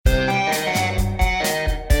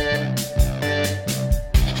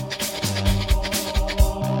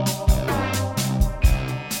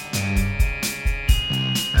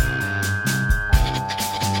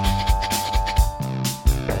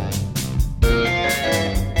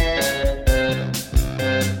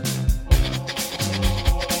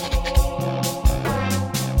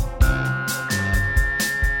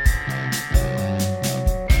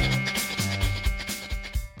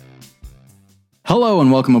Hello and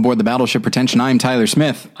welcome aboard the Battleship Pretension. I'm Tyler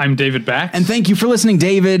Smith. I'm David Bax. And thank you for listening,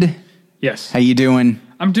 David. Yes. How you doing?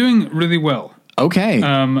 I'm doing really well. Okay.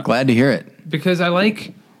 Glad to hear it. Because I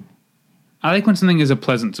like when something is a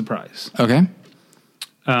pleasant surprise. Okay.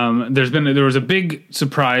 There was a big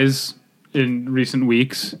surprise in recent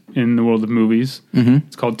weeks in the world of movies. Mm-hmm.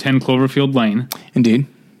 It's called 10 Cloverfield Lane. Indeed.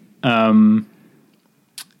 And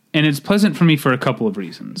it's pleasant for me for a couple of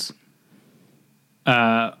reasons.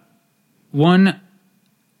 One,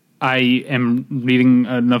 I am reading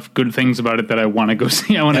enough good things about it that I want to go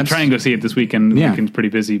see. I want to try and go see it this weekend. The weekend's pretty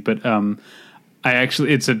busy, but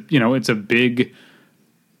it's a big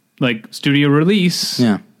like studio release.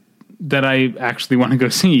 Yeah. That I actually want to go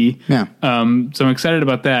see. Yeah. So I'm excited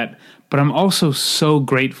about that, but I'm also so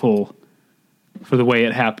grateful for the way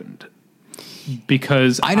it happened.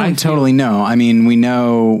 Because I don't totally know. I mean, we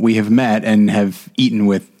know we have met and have eaten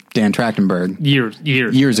with Dan Trachtenberg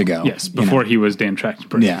years ago. Yes, before he was Dan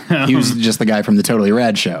Trachtenberg. Yeah, he was just the guy from the Totally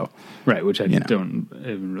Rad show. Right, which I don't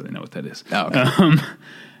even really know what that is. Oh, okay.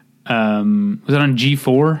 Was it on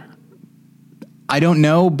G4? I don't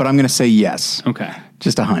know, but I'm going to say yes. Okay.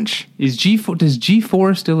 Just a hunch. Does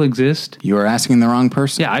G4 still exist? You are asking the wrong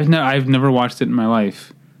person. Yeah, I've never watched it in my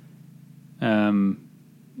life.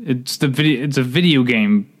 It's a video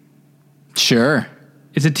game. Sure.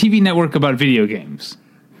 It's a TV network about video games.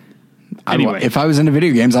 Anyway, if I was into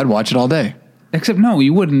video games, I'd watch it all day. Except no,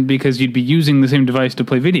 you wouldn't, because you'd be using the same device to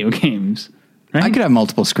play video games. Right? I could have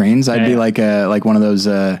multiple screens. I'd be like one of those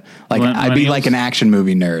I'd be like an action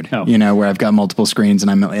movie nerd, where I've got multiple screens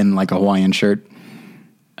and I'm in like a Hawaiian shirt.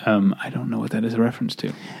 I don't know what that is a reference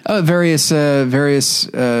to. Various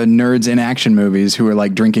nerds in action movies who are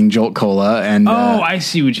like drinking Jolt Cola and. I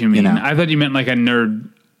see what you mean. I thought you meant like a nerd,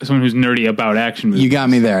 someone who's nerdy about action movies. You got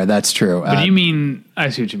me there. That's true. But you mean? I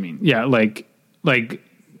see what you mean. Yeah, like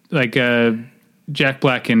Jack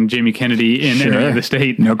Black and Jamie Kennedy in Enemy of the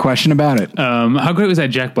State. No question about it. How great was that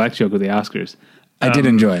Jack Black joke with the Oscars? I did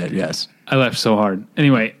enjoy it. Yes, I laughed so hard.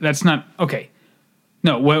 Anyway, that's not okay.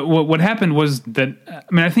 No, what happened was that,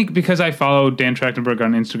 I think because I followed Dan Trachtenberg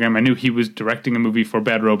on Instagram, I knew he was directing a movie for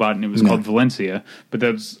Bad Robot, and it was called Valencia, but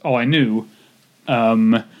that's all I knew.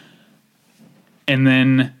 And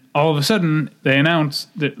then all of a sudden, they announced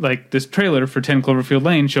that, like, this trailer for 10 Cloverfield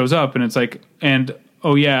Lane shows up, and it's like, it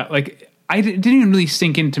didn't even really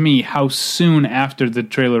sink into me how soon after the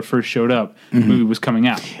trailer first showed up, the movie was coming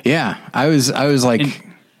out. Yeah, I was like...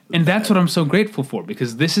 And that's what I'm so grateful for,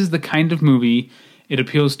 because this is the kind of movie... It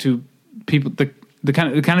appeals to people, the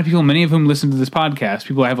kind of people, many of whom listen to this podcast,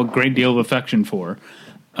 people I have a great deal of affection for,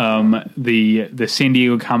 the San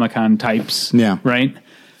Diego Comic-Con types, right?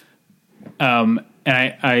 And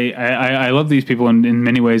I love these people, and in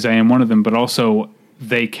many ways I am one of them, but also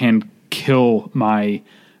they can kill my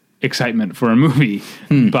excitement for a movie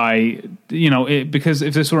by, because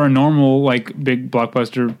if this were a normal, like, big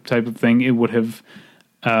blockbuster type of thing, it would have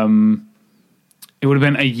been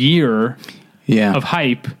a year... of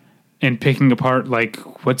hype and picking apart like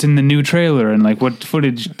what's in the new trailer and like what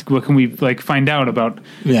can we like find out about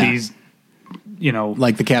these,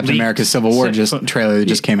 like the Captain America Civil War trailer that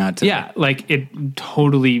just came out today. Yeah, like it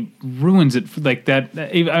totally ruins it like that.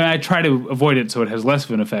 I try to avoid it so it has less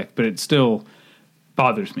of an effect, but it still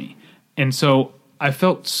bothers me. And so I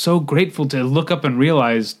felt so grateful to look up and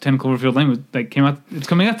realize 10 Cloverfield Lane came out. It's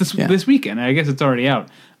coming out this weekend. I guess it's already out.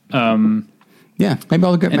 Yeah, maybe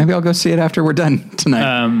I'll go see it after we're done tonight.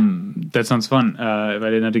 That sounds fun. If I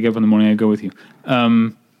didn't have to get up in the morning, I'd go with you.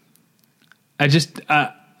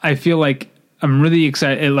 I feel like I'm really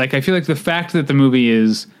excited. Like, I feel like the fact that the movie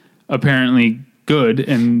is apparently good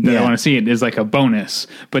and that I want to see it is like a bonus.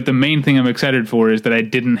 But the main thing I'm excited for is that I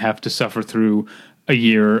didn't have to suffer through a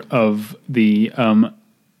year of the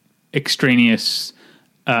extraneous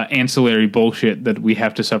ancillary bullshit that we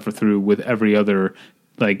have to suffer through with every other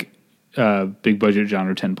like. Big budget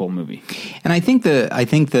genre tentpole movie. And I think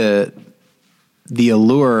the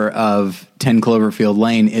allure of 10 Cloverfield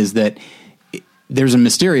Lane is that there's a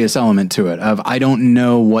mysterious element to it of I don't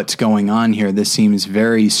know what's going on here. This seems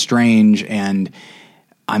very strange, and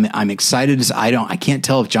I'm excited. I can't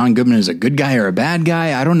tell if John Goodman is a good guy or a bad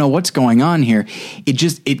guy. I don't know what's going on here.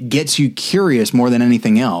 It gets you curious more than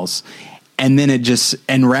anything else. And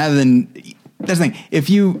then rather than that's the thing,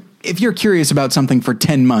 if you're curious about something for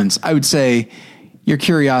 10 months, I would say your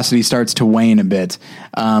curiosity starts to wane a bit,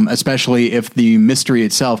 especially if the mystery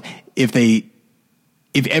itself, if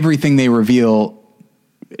everything they reveal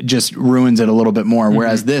just ruins it a little bit more. Mm-hmm.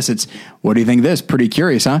 Whereas this, it's, what do you think of this? Pretty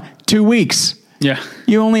curious, huh? 2 weeks. Yeah.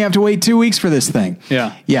 You only have to wait 2 weeks for this thing.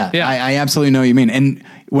 Yeah. Yeah. I absolutely know what you mean. And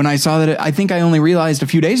when I saw that, I think I only realized a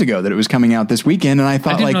few days ago that it was coming out this weekend, and I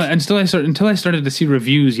thought I didn't know, until I started to see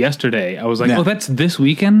reviews yesterday. I was like, oh, that's this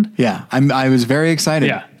weekend? Yeah, I was very excited.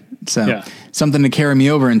 Yeah. So something to carry me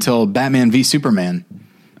over until Batman v Superman.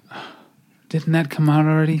 Didn't that come out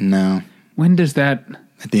already? No. When does that...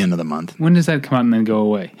 At the end of the month. When does that come out and then go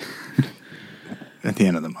away? At the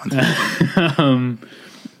end of the month.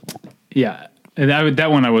 Yeah. And that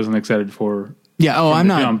one I wasn't excited for. Yeah, I'm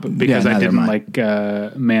not. Because I didn't like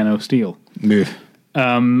Man of Steel. Oof.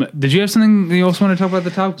 Did you have something that you also want to talk about at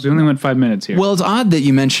the top? Because we only went 5 minutes here. Well, it's odd that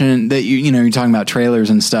you mentioned that you're talking about trailers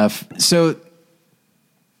and stuff. So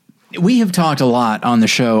we have talked a lot on the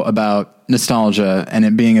show about nostalgia and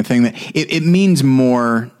it being a thing that it means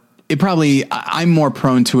more. I'm more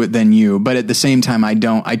prone to it than you, but at the same time, I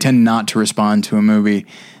tend not to respond to a movie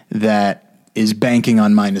that is banking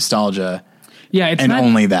on my nostalgia. Yeah, it's and not,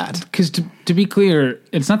 only that. Because to be clear,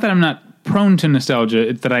 it's not that I'm not prone to nostalgia;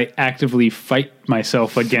 it's that I actively fight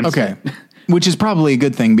myself against it. Which is probably a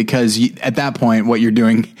good thing because at that point, what you're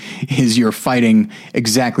doing is you're fighting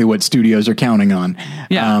exactly what studios are counting on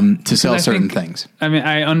to sell certain things. I mean,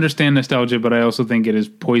 I understand nostalgia, but I also think it is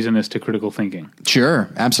poisonous to critical thinking. Sure,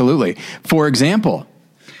 absolutely. For example,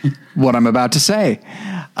 what I'm about to say.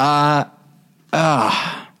 I'm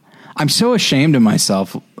so ashamed of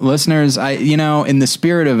myself. Listeners, in the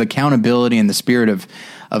spirit of accountability and the spirit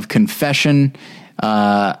of confession,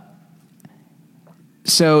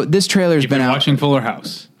 so this trailer's been out. Watching Fuller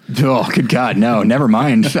House. Oh, good God, no, never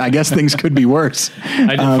mind. I guess things could be worse.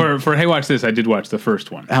 For Hey Watch This, I did watch the first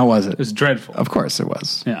one. How was it? It was dreadful. Of course it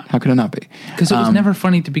was. Yeah. How could it not be? Because it was never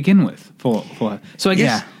funny to begin with. Fuller House. So I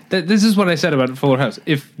guess this is what I said about Fuller House.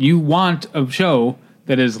 If you want a show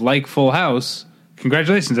that is like Full House,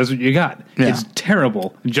 congratulations, that's what you got. Yeah. It's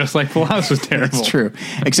terrible, just like Full House was terrible. It's true.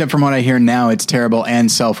 Except from what I hear now, it's terrible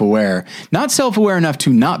and self-aware. Not self-aware enough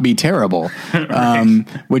to not be terrible, right.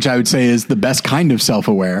 Which I would say is the best kind of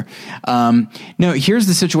self-aware. No, here's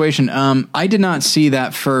the situation. I did not see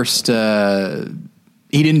that first... he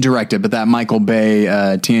didn't direct it, but that Michael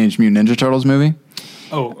Bay Teenage Mutant Ninja Turtles movie.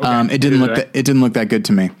 Oh, okay. It didn't look that good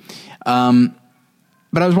to me.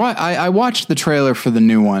 But I watched the trailer for the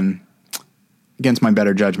new one, against my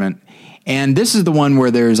better judgment. And this is the one where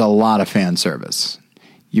there's a lot of fan service.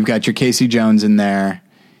 You've got your Casey Jones in there.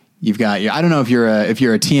 You've got I don't know if you're a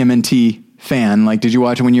TMNT fan. Like, did you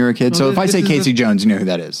watch it when you were a kid? Well, so if I say Casey Jones, you know who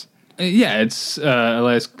that is. Yeah, it's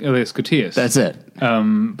Elias Koteas. That's it.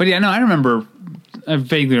 But yeah, no, I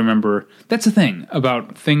vaguely remember. That's the thing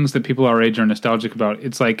about things that people our age are nostalgic about.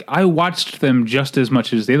 It's like, I watched them just as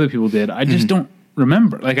much as the other people did. I just don't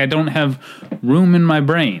remember. Like, I don't have room in my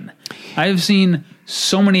brain. I've seen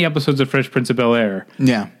so many episodes of Fresh Prince of Bel-Air.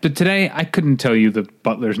 Yeah. But today, I couldn't tell you the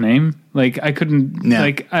butler's name. Like, I couldn't,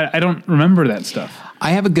 I don't remember that stuff.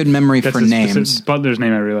 I have a good memory for names. Butler's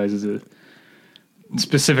name, I realize, is a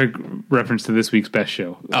specific reference to this week's Best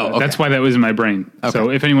Show. Oh, okay. That's why that was in my brain. Okay. So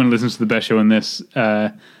if anyone listens to the Best Show in this,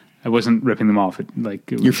 I wasn't ripping them off.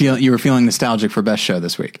 You were feeling nostalgic for Best Show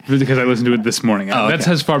this week because I listened to it this morning. Oh, okay. That's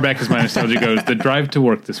as far back as my nostalgia goes. The drive to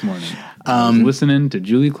work this morning, I was listening to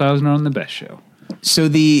Julie Klausner on the Best Show. So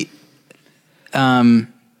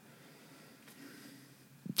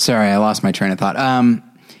sorry, I lost my train of thought.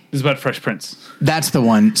 This is about Fresh Prince. That's the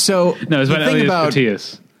one. So no, it's about Elias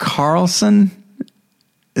Koteas. Carlson.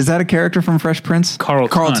 Is that a character from Fresh Prince?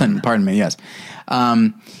 Carlton. Pardon me. Yes.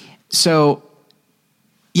 So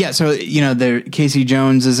there Casey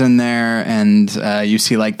Jones is in there, and you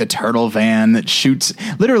see like the turtle van that shoots.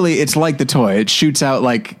 Literally, it's like the toy. It shoots out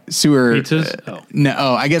like sewer pizzas.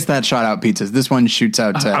 I guess that shot out pizzas. This one shoots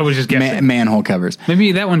out. I was just guessing. Manhole covers.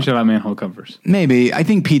 Maybe that one shot out manhole covers. Maybe I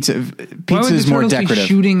think pizza is more decorative. Be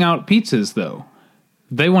shooting out pizzas though.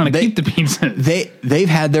 They want to keep the pizzas. They've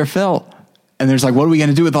had their fill. And there's like, what are we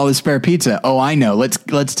going to do with all this spare pizza? Oh, I know. Let's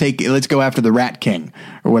go after the Rat King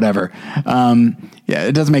or whatever.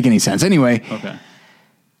 It doesn't make any sense. Anyway, okay.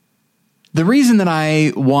 The reason that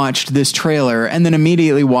I watched this trailer and then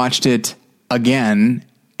immediately watched it again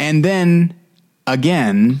and then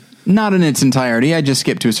again, not in its entirety, I just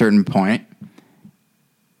skipped to a certain point.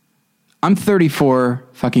 I'm 34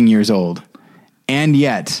 fucking years old, and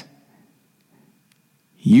yet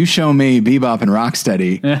you show me Bebop and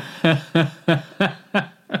Rocksteady,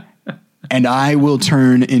 and I will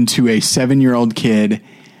turn into a 7-year-old kid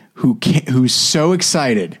who's so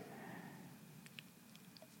excited.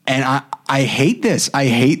 And I hate this. I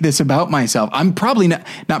hate this about myself. I'm probably not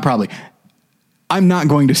probably. I'm not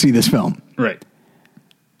going to see this film. Right.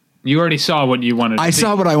 You already saw what you wanted to see. I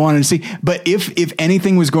saw what I wanted to see. But if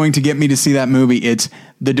anything was going to get me to see that movie, it's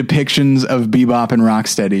the depictions of Bebop and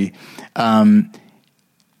Rocksteady.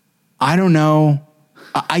 I don't know.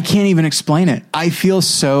 I can't even explain it. I feel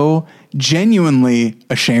so genuinely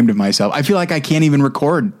ashamed of myself. I feel like I can't even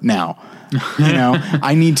record now. You know,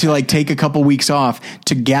 I need to like take a couple weeks off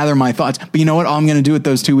to gather my thoughts. But you know what? All I'm going to do with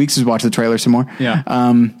those 2 weeks is watch the trailer some more. Yeah.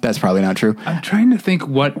 That's probably not true. I'm trying to think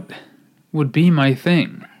what would be my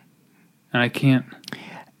thing, and I can't.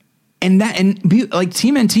 And like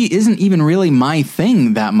TMNT isn't even really my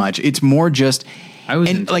thing that much. It's more just. I was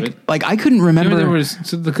and into like it. like I couldn't remember. There was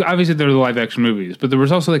obviously there were the live action movies, but there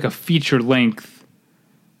was also like a feature length,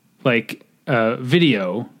 like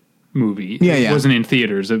video movie. Yeah, it yeah. wasn't in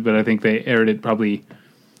theaters, but I think they aired it probably.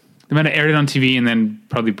 They might have aired it on TV and then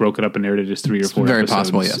probably broke it up and aired it as 3 or 4 very episodes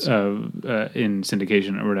possible, yes. In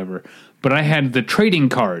syndication or whatever. But I had the trading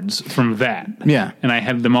cards from that. Yeah. And I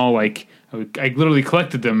had them all like, I literally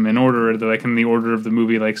collected them in order, like in the order of the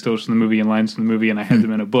movie, like stills from the movie and lines from the movie, and I had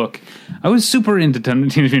them in a book. I was super into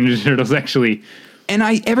Teenage Mutant Ninja Turtles, actually. And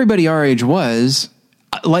everybody our age was,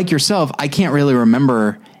 like yourself, I can't really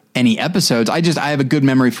remember any episodes. I have a good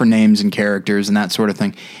memory for names and characters and that sort of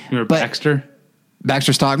thing. You were Baxter?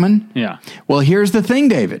 Baxter Stockman? Yeah. Well, here's the thing,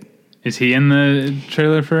 David. Is he in the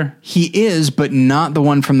trailer for? He is, but not the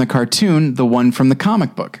one from the cartoon, the one from the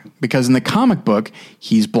comic book. Because in the comic book,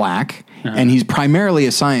 he's black, and he's primarily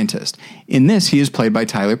a scientist. In this, he is played by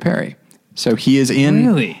Tyler Perry. So he is in...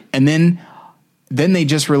 Really? And then they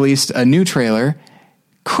just released a new trailer,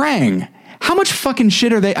 Krang. How much fucking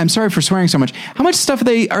shit are they... I'm sorry for swearing so much. How much stuff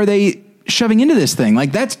are they shoving into this thing?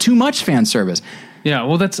 Like, that's too much fan service. Yeah,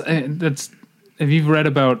 well, that's... Have you read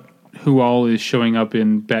about who all is showing up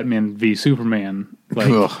in Batman v Superman? Like,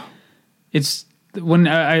 Ugh. it's when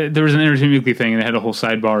there was an Entertainment Weekly thing, and it had a whole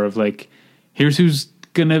sidebar of like, here's who's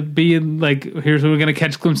gonna be in, like, here's who we're gonna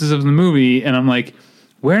catch glimpses of the movie, and I'm like,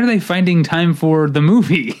 where are they finding time for the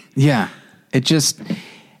movie? Yeah, it just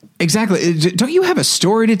exactly. Don't you have a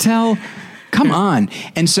story to tell? Come on.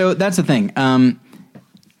 And so that's the thing. And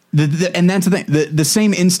that's the thing. The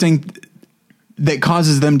same instinct that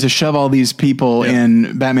causes them to shove all these people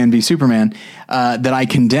in Batman v Superman that I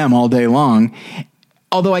condemn all day long.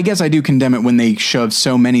 Although I guess I do condemn it when they shove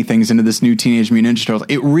so many things into this new Teenage Mutant Ninja Turtles.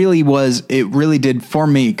 It really did for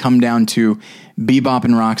me come down to Bebop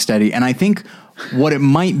and Rocksteady. And I think what it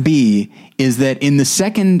might be is that in the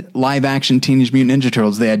second live action Teenage Mutant Ninja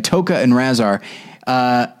Turtles, they had Toka and Razar.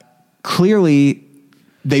 Clearly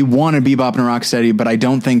they wanted Bebop and Rocksteady, but I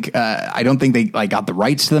don't think they like got the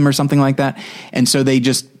rights to them or something like that. And so they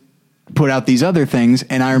just put out these other things.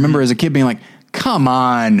 And I remember as a kid being like, come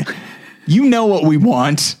on, you know what we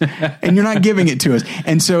want and you're not giving it to us.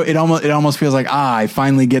 And so it almost feels like, I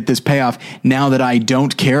finally get this payoff now that I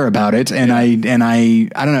don't care about it. And I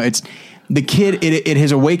don't know. It's the kid. It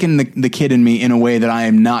has awakened the kid in me in a way that I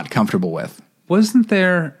am not comfortable with. Wasn't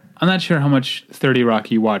there, I'm not sure how much 30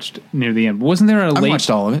 Rock you watched near the end, but wasn't there a late... I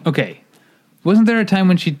watched all of it. Okay. Wasn't there a time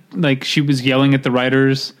when she was yelling at the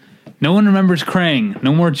writers, no one remembers Krang,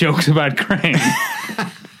 no more jokes about Krang?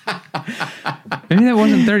 Maybe that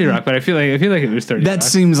wasn't 30 Rock, but I feel like it was 30 Rock. That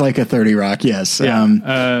seems like a 30 Rock, yes.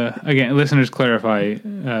 Yeah. Again, listeners, clarify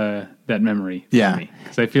that memory for me.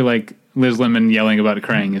 Because I feel like Liz Lemon yelling about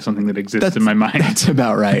Krang is something that exists in my mind. That's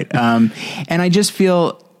about right. And I just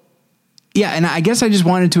feel... Yeah, and I guess I just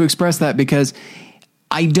wanted to express that because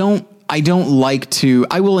I don't like to...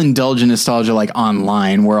 I will indulge in nostalgia like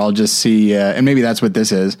online where I'll just see... and maybe that's what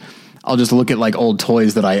this is. I'll just look at like old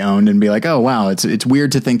toys that I owned and be like, oh, wow, it's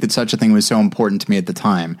weird to think that such a thing was so important to me at the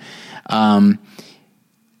time. But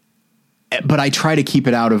I try to keep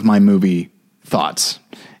it out of my movie thoughts.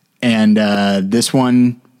 And this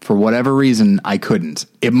one, for whatever reason, I couldn't.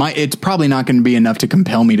 It's probably not going to be enough to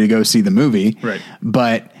compel me to go see the movie. Right.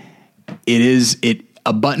 But...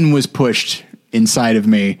 a button was pushed inside of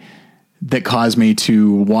me that caused me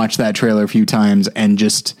to watch that trailer a few times and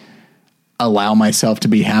just allow myself to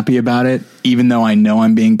be happy about it, even though I know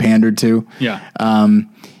I'm being pandered to. Yeah. And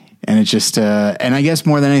it's just, and I guess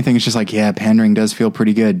more than anything, it's just like, yeah, pandering does feel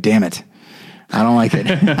pretty good. Damn it. I don't like it.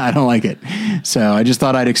 I don't like it. So I just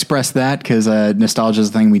thought I'd express that because nostalgia is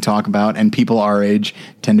a thing we talk about, and people our age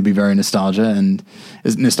tend to be very nostalgic.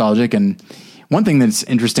 And one thing that's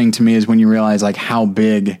interesting to me is when you realize like how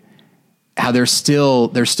they're still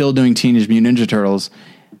doing Teenage Mutant Ninja Turtles.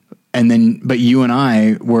 But you and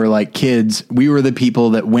I were like kids. We were the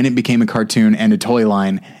people that when it became a cartoon and a toy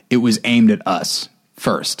line, it was aimed at us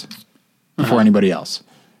first before anybody else.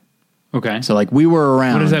 Okay. So like we were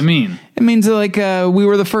around. What does that mean? It means that like we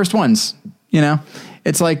were the first ones, you know.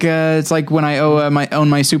 It's like when I own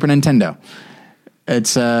my Super Nintendo. And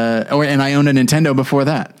I owned a Nintendo before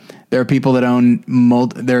that. There are people that own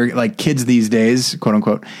they're like kids these days, quote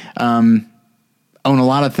unquote. own a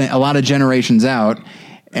lot of generations out.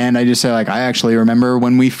 And I just say, like, I actually remember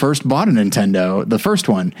when we first bought a Nintendo, the first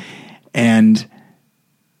one, and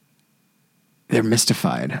they're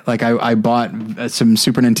mystified. Like, I bought some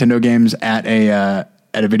Super Nintendo games at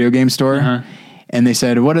a video game store, and they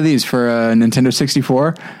said, "What are these for a Nintendo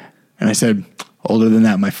 64?" And I said, "Older than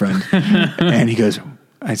that, my friend." And he goes,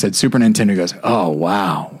 I said, "Super Nintendo." He goes, "Oh,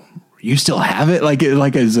 wow. You still have it?" Like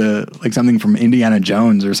as like something from Indiana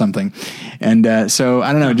Jones or something. And so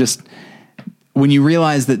I don't know, just when you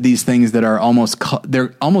realize that these things that are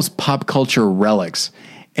they're almost pop culture relics,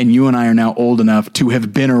 and you and I are now old enough to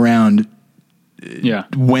have been around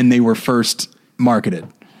when they were first marketed.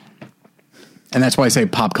 And that's why I say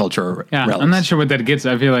pop culture relics. I'm not sure what that gets.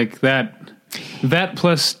 I feel like that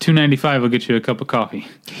plus $2.95 will get you a cup of coffee.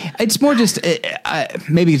 It's more just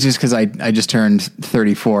maybe it's just because I just turned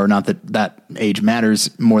 34. Not that age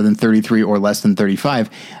matters more than 33 or less than 35,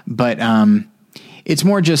 but it's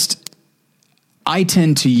more just I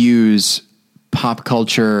tend to use pop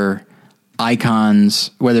culture icons,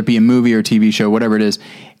 whether it be a movie or TV show, whatever it is,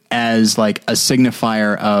 as like a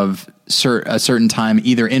signifier of a certain time,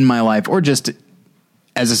 either in my life or just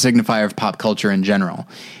as a signifier of pop culture in general.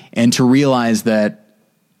 And to realize that,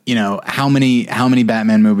 you know, how many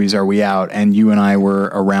Batman movies are we out? And you and I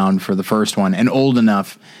were around for the first one and old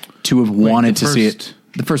enough to have wanted to see it.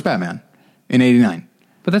 The first Batman in '89.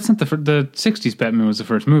 But that's not the 60s Batman was the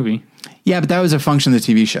first movie. Yeah, but that was a function of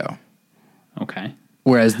the TV show. Okay.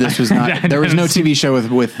 Whereas this was not. There was no TV show with I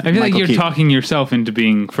feel Michael like you're Keaton. talking yourself into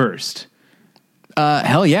being first.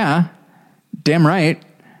 Hell yeah, damn right.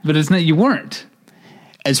 But it's not. You weren't.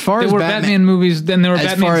 As far there as were Batman movies, then there were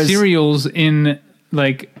Batman serials in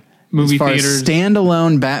like movie theaters. As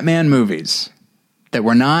standalone Batman movies that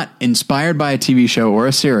were not inspired by a TV show or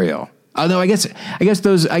a serial. Although I guess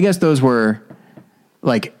those were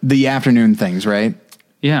like the afternoon things, right?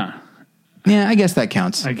 Yeah. Yeah, I guess that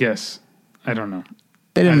counts. I guess. I don't know.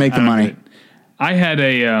 They didn't make the money. I had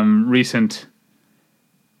a recent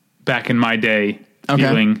back in my day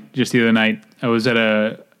feeling just the other night. I was at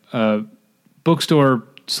a bookstore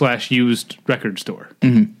 / used record store.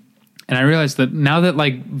 Mm-hmm. And I realized that now that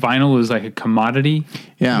like vinyl is like a commodity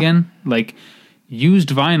again, like used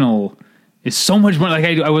vinyl is so much more. Like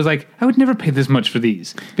I was like, I would never pay this much for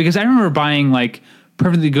these, because I remember buying like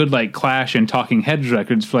perfectly good like Clash and Talking Heads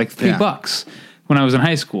records for like $3 when I was in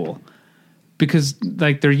high school, because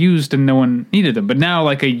like they're used and no one needed them. But now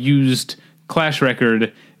like a used Clash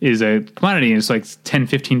record is a commodity and it's like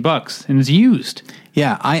 $10-15 and it's used.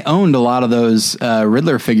 Yeah, I owned a lot of those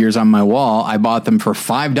Riddler figures on my wall. I bought them for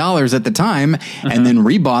 $5 at the time and then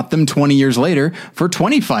rebought them 20 years later for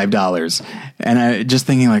 $25. And I just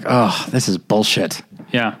thinking like, oh, this is bullshit.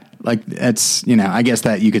 Yeah. Like that's, you know, I guess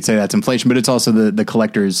that you could say that's inflation, but it's also the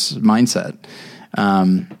collector's mindset.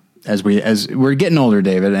 As we're getting older,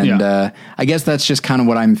 David. And I guess that's just kind of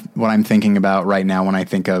what I'm thinking about right now when I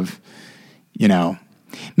think of, you know,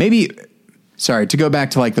 maybe... Sorry, to go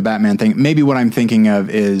back to like the Batman thing, maybe what I'm thinking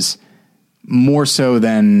of is more so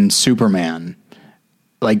than Superman.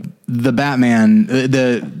 Like the Batman,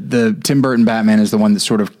 the Tim Burton Batman is the one that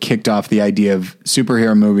sort of kicked off the idea of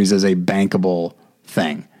superhero movies as a bankable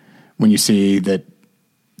thing. When you see that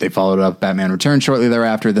they followed up Batman Returns shortly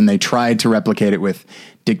thereafter, then they tried to replicate it with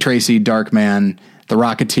Dick Tracy, Darkman, The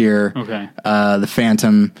Rocketeer, the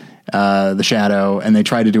Phantom, the Shadow, and they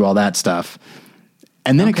tried to do all that stuff.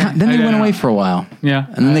 And then they went away for a while. Yeah.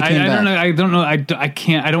 And then they came back. I don't know.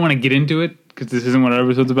 I don't want to get into it because this isn't what our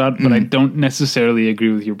episode's about, but I don't necessarily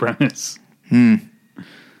agree with your premise. You're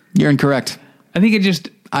incorrect. I think it just...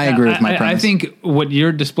 I agree with my premise. I think what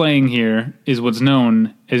you're displaying here is what's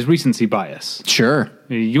known as recency bias. Sure.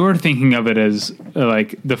 You're thinking of it as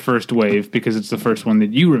like the first wave because it's the first one that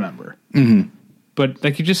you remember. Mm-hmm. But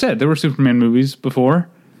like you just said, there were Superman movies before.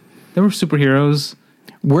 There were superheroes.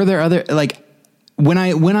 Were there other... like? When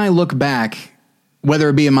I look back, whether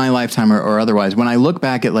it be in my lifetime or otherwise, when I look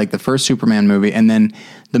back at like the first Superman movie and then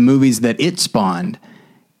the movies that it spawned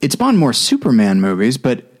more Superman movies.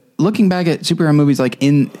 But looking back at superhero movies, like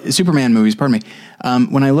in Superman movies,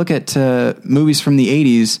 when I look at movies from the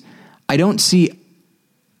 80s, I don't see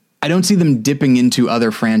them dipping into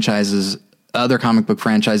other franchises, other comic book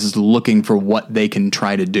franchises, looking for what they can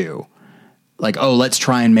try to do. Like, oh, let's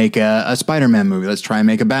try and make a Spider-Man movie. Let's try and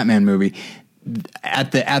make a Batman movie.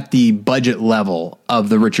 At the budget level of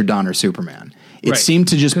the Richard Donner Superman. It seemed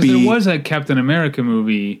to just be... there was a Captain America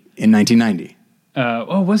movie... in 1990.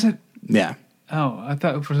 Was it? Yeah. Oh, I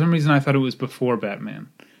thought... For some reason, I thought it was before Batman.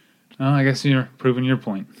 Oh, I guess you're proving your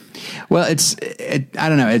point. Well, I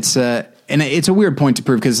don't know. And it's a weird point to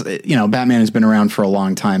prove because, you know, Batman has been around for a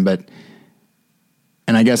long time, but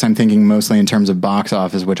And I guess I'm thinking mostly in terms of box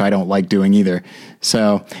office, which I don't like doing either.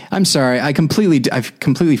 So I'm sorry. I've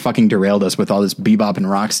completely fucking derailed us with all this Bebop and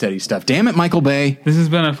Rocksteady stuff. Damn it, Michael Bay. This has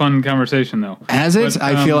been a fun conversation, though. Has it? But,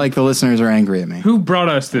 I feel like the listeners are angry at me. Who brought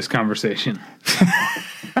us this conversation?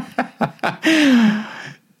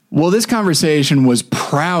 Well, this conversation was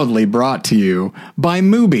proudly brought to you by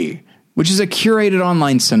Mubi, which is a curated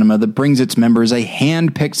online cinema that brings its members a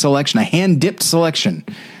hand-picked selection, a hand-dipped selection.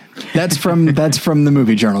 That's from the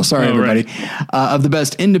Movie Journal. Sorry, everybody. Right. Of the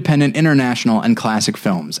best independent, international, and classic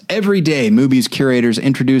films. Every day, Mubi's curators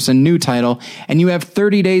introduce a new title, and you have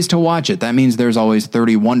 30 days to watch it. That means there's always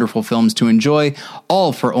 30 wonderful films to enjoy,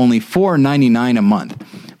 all for only $4.99 a month.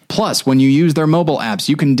 Plus, when you use their mobile apps,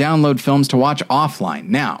 you can download films to watch offline.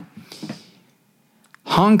 Now,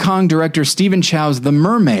 Hong Kong director Stephen Chow's The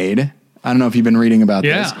Mermaid, I don't know if you've been reading about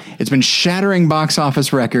this. It's been shattering box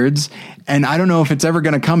office records, and I don't know if it's ever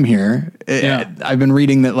going to come here. I've been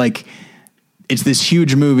reading that, like, it's this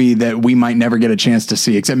huge movie that we might never get a chance to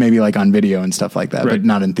see, except maybe like on video and stuff like that, but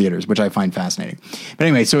not in theaters, which I find fascinating. But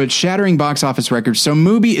anyway, so it's shattering box office records. So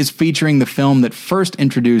Mubi is featuring the film that first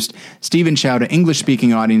introduced Stephen Chow to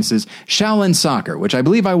English-speaking audiences, Shaolin Soccer, which I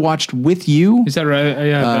believe I watched with you. Is that right?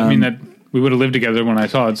 Yeah, I mean that. We would have lived together when I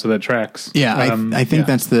saw it, so that tracks. Yeah, I think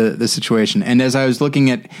that's the situation. And as I was looking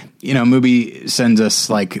at, Mubi sends us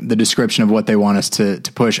like the description of what they want us to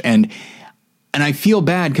push, and I feel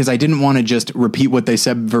bad because I didn't want to just repeat what they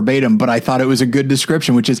said verbatim, but I thought it was a good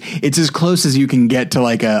description, which is it's as close as you can get to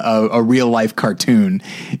like a real life cartoon.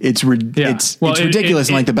 It's ridiculous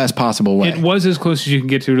in like the best possible way. It was as close as you can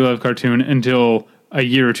get to a real life cartoon until a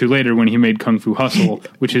year or two later when he made Kung Fu Hustle,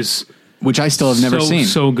 which I still have never seen.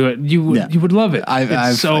 So good. You would love it.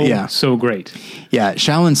 It's so great. Yeah,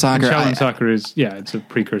 Shaolin Soccer. And Shaolin Soccer is it's a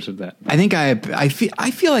precursor to that. I think I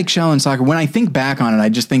feel like Shaolin Soccer, when I think back on it, I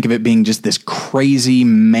just think of it being just this crazy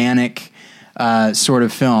manic sort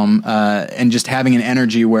of film, and just having an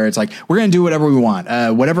energy where it's like, we're going to do whatever we want.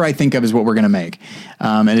 Whatever I think of is what we're going to make.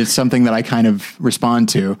 And it's something that I kind of respond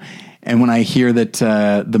to. And when I hear that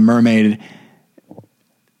The Mermaid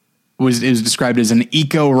was described as an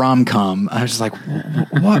eco rom-com, I was just like,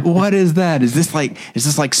 what is that? Is this like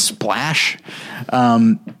Splash?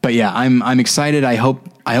 But yeah, I'm excited. I hope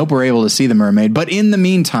we're able to see The Mermaid. But in the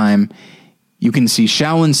meantime, you can see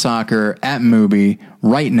Shaolin Soccer at Mubi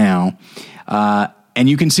right now, and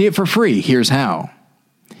you can see it for free. Here's how.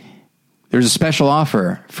 There's a special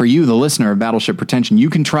offer for you, the listener of Battleship Pretension. You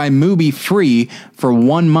can try Mubi free for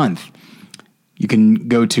 1 month. You can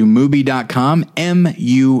go to Mubi.com,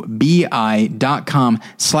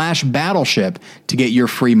 MUBI.com/Battleship to get your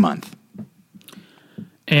free month.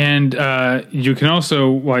 And you can also,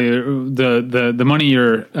 while the money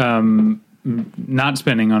you're not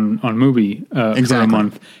spending on Mubi for a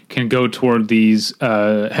month can go toward these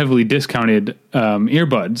heavily discounted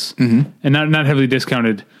earbuds, and not heavily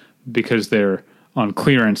discounted because they're on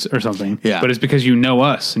clearance or something, but it's because you know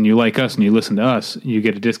us and you like us and you listen to us. You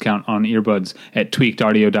get a discount on earbuds at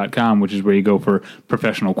tweakedaudio.com, which is where you go for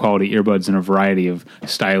professional quality earbuds in a variety of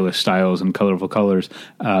stylish styles and colorful colors.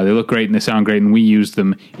 They look great and they sound great, and we use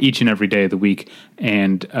them each and every day of the week.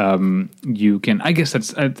 And you can, I guess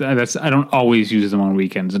that's I don't always use them on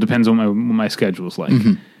weekends. It depends on what my schedule is like.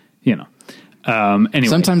 Anyway,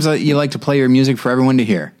 sometimes you like to play your music for everyone to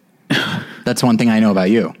hear. That's one thing I know about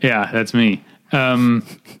you. Yeah, that's me. Well,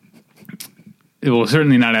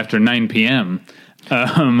 certainly not after 9 p.m. Go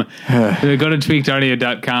to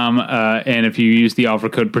tweakedaudio.com, and if you use the offer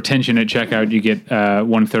code pretension at checkout, you get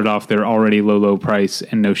 1/3 off their already low price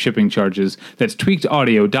and no shipping charges. That's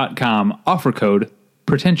tweakedaudio.com, offer code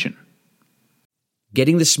pretension.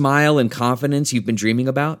 Getting the smile and confidence you've been dreaming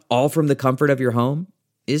about, all from the comfort of your home,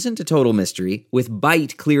 isn't a total mystery with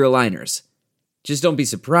Byte clear aligners. Just don't be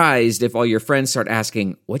surprised if all your friends start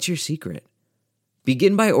asking, "What's your secret?"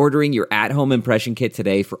 Begin by ordering your at-home impression kit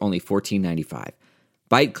today for only $14.95.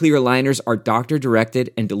 Byte clear aligners are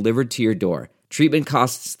doctor-directed and delivered to your door. Treatment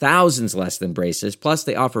costs thousands less than braces, plus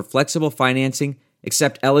they offer flexible financing,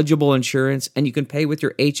 accept eligible insurance, and you can pay with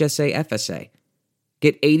your HSA FSA.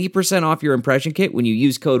 Get 80% off your impression kit when you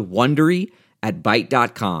use code WONDERY at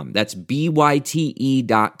Byte.com. That's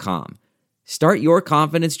BYTE.com. Start your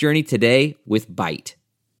confidence journey today with Byte.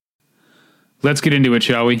 Let's get into it,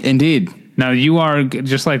 shall we? Indeed. Now, you are,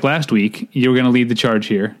 just like last week, you're going to lead the charge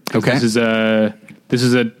here. Okay. This is a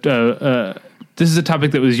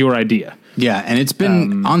topic that was your idea. Yeah, and it's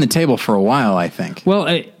been on the table for a while, I think. Well,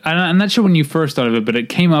 I'm not sure when you first thought of it, but it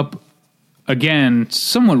came up again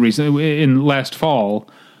somewhat recently, in last fall,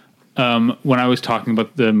 when I was talking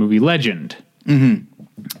about the movie Legend. Mm-hmm.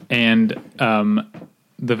 And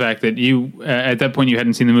the fact that you at that point you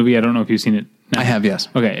hadn't seen the movie. I don't know if you've seen it now. I have, yes.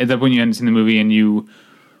 Okay, at that point you hadn't seen the movie, and you,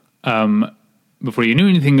 before you knew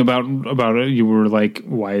anything about it, you were like,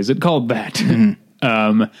 "Why is it called that?"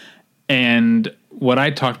 Mm-hmm. And what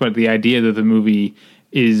I talked about, the idea that the movie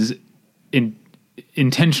is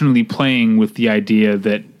intentionally playing with the idea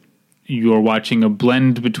that you're watching a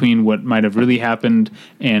blend between what might have really happened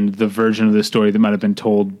and the version of the story that might have been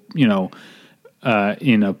told,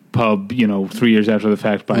 in a pub, 3 years after the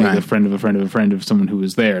fact by Right. the friend of a friend of a friend of someone who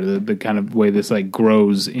was there. The kind of way this like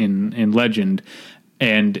grows in legend.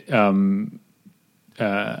 And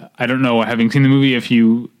I don't know, having seen the movie, if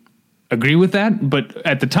you agree with that, but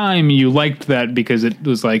at the time you liked that because it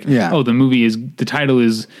was like, Yeah. oh, the title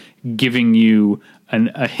is giving you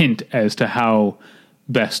a hint as to how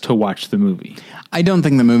best to watch the movie. I don't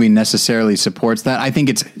think the movie necessarily supports that. I think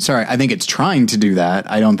it's trying to do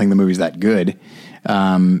that. I don't think the movie's that good.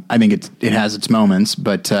 I think it has its moments,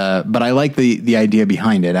 but I like the idea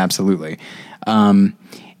behind it. Absolutely. And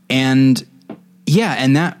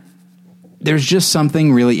that there's just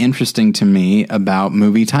something really interesting to me about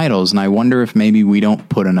movie titles. And I wonder if maybe we don't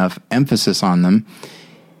put enough emphasis on them.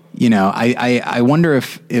 I wonder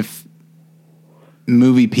if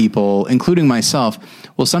movie people, including myself,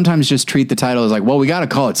 will sometimes just treat the title as like, well, we got to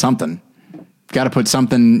call it something. Got to put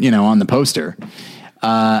something, on the poster.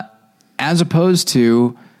 As opposed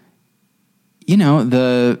to,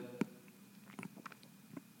 the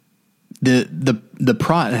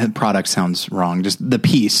product sounds wrong. Just the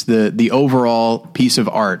piece, the overall piece of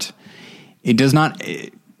art. It does not,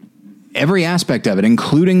 every aspect of it,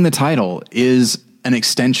 including the title, is an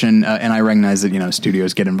extension, and I recognize that,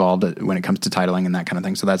 studios get involved when it comes to titling and that kind of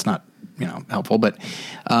thing. So that's not, helpful, but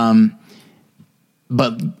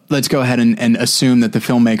let's go ahead and assume that the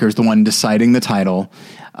filmmaker is the one deciding the title.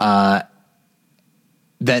 That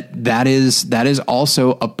is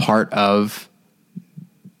also a part of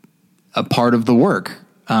the work.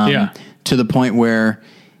 To the point where,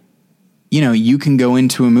 you can go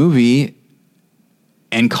into a movie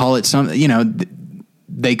and call it something,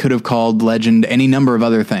 they could have called Legend any number of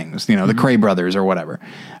other things, the Cray brothers or whatever.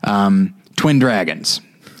 Twin Dragons.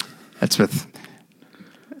 That's with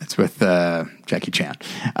Jackie Chan.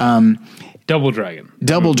 Double Dragon.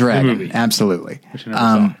 Double Dragon. The movie. Absolutely. Which I never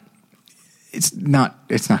saw.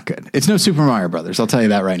 It's not good. It's no Super Mario Brothers. I'll tell you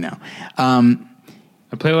that right now. I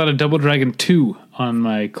played a lot of Double Dragon 2 on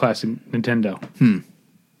my classic Nintendo.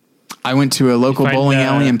 I went to a local bowling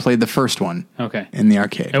alley and played the first one. Okay. In the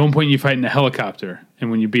arcade. At one point you fight in a helicopter, and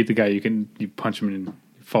when you beat the guy, you punch him and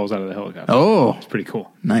he falls out of the helicopter. Oh. It's pretty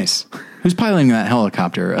cool. Nice. Who's piloting that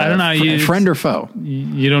helicopter? I don't know. Friend or foe?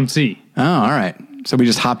 You don't see. Oh, all right. So we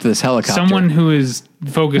just hopped this helicopter. Someone who is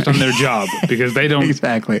focused on their job, because they don't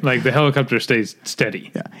Exactly. like the helicopter stays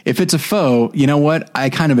steady. Yeah. If it's a foe, you know what? I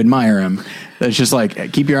kind of admire him. It's just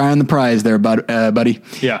like, keep your eye on the prize there, buddy.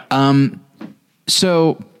 Yeah.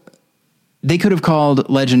 So they could have called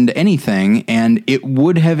Legend anything, and it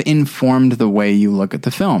would have informed the way you look at the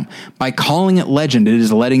film. By calling it Legend, it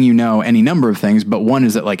is letting you know any number of things, but one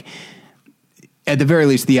is that, like, at the very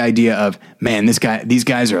least, the idea of, man, these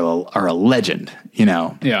guys are a legend,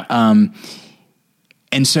 Yeah.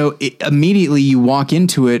 And so immediately you walk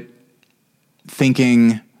into it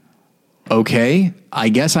thinking, okay, I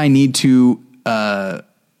guess I need to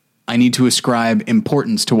ascribe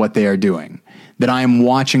importance to what they are doing, that I am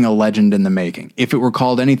watching a legend in the making. If it were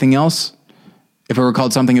called anything else, if it were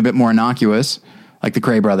called something a bit more innocuous, like the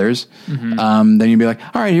Cray brothers, then you'd be like,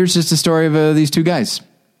 all right, here's just a story of these two guys,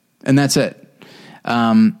 and that's it.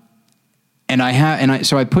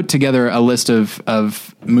 So I put together a list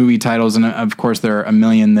of movie titles, and of course there are a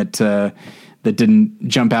million that didn't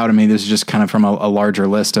jump out at me. This is just kind of from a larger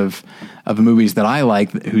list of movies that I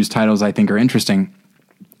like, whose titles I think are interesting.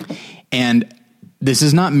 And this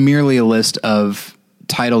is not merely a list of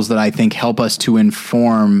titles that I think help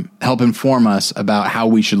inform us about how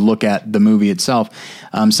we should look at the movie itself.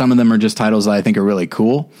 Some of them are just titles that I think are really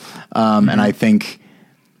cool. And I think,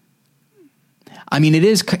 it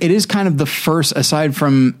is kind of the first, aside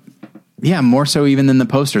from, more so even than the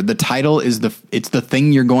poster. The title is it's the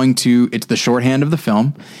thing it's the shorthand of the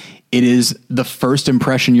film. It is the first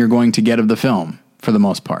impression you're going to get of the film for the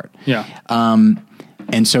most part. Yeah.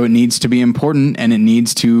 And so it needs to be important, and it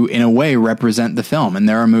needs to, in a way, represent the film. And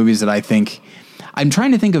there are movies that I think, I'm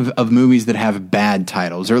trying to think of movies that have bad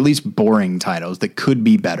titles, or at least boring titles that could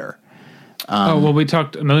be better. We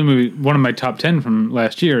talked another movie. One of my top 10 from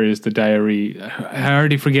last year is the Diary. I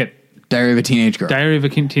already forget. Diary of a Teenage Girl. Diary of a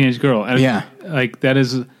Teenage Girl. And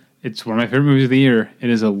it's one of my favorite movies of the year. It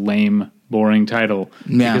is a lame, boring title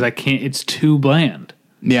because it's too bland.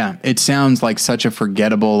 Yeah, it sounds like such a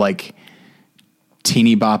forgettable, like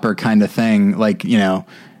teeny bopper kind of thing, like, you know,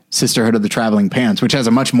 Sisterhood of the Traveling Pants, which has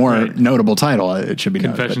a much more notable title. It should be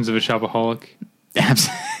Confessions of a Shopaholic.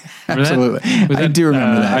 Absolutely. I do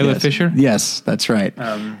remember that. Isla yes. Fisher? Yes, that's right.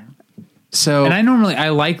 So, and I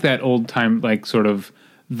like that old time, like sort of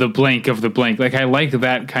the blank of the blank. Like I like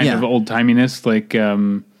that kind of old timiness, like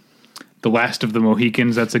The Last of the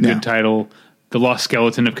Mohicans. That's a good title. The Lost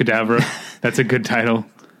Skeleton of Cadavra. That's a good title.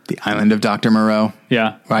 The Island of Dr. Moreau.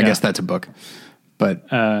 Yeah. Well, I guess that's a book, but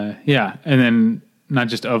yeah. And then not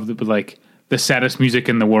just but like The Saddest Music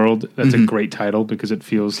in the World. That's a great title because it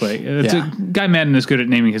feels like it's a Guy Madden is good at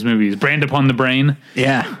naming his movies. Brand Upon the Brain.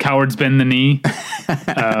 Yeah. Cowards Bend the Knee.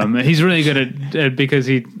 He's really good at because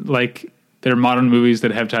he like there are modern movies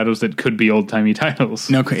that have titles that could be old timey titles.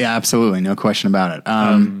 Yeah, absolutely, no question about it.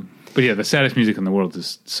 But yeah, The Saddest Music in the World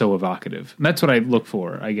is so evocative. And that's what I look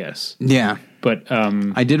for, I guess. Yeah, but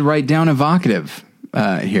I did write down evocative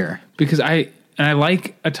here because I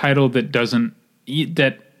like a title that doesn't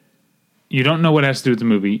that you don't know what it has to do with the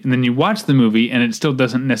movie, and then you watch the movie and it still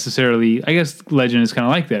doesn't necessarily. I guess Legend is kind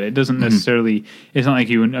of like that. It doesn't necessarily. It's not like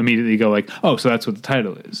you immediately go like, oh, so that's what the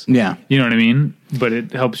title is. Yeah, you know what I mean. But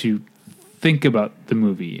it helps you think about the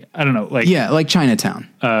movie. I don't know, like like Chinatown.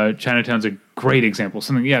 Chinatown's a great example.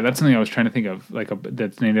 That's something I was trying to think of, like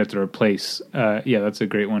that's named after a place. That's a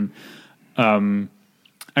great one. I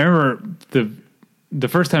remember the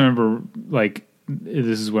first time I remember, like,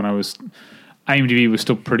 this is when IMDb was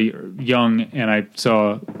still pretty young, and I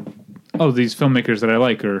saw, these filmmakers that I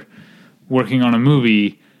like are working on a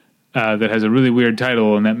movie that has a really weird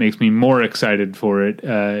title, and that makes me more excited for it.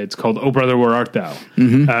 It's called Oh Brother, Where Art Thou?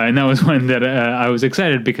 And that was one that I was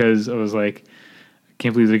excited because I was like, I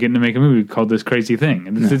can't believe they're getting to make a movie called This Crazy Thing.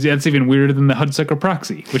 And that's even weirder than The Hudsucker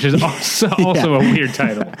Proxy, which is also a weird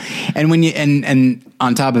title. And when you and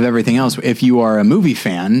on top of everything else, if you are a movie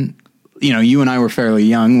fan, you know, you and I were fairly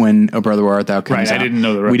young when Oh Brother, Where Art Thou comes out. I didn't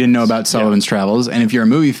know the reference. We didn't know about Sullivan's Travels. And if you're a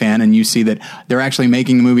movie fan and you see that they're actually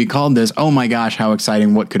making a movie called this, oh my gosh, how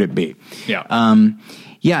exciting! What could it be? Yeah.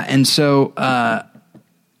 And so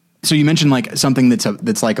you mentioned like something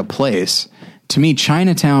that's like a place. To me,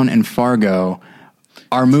 Chinatown and Fargo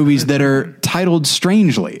are movies that are titled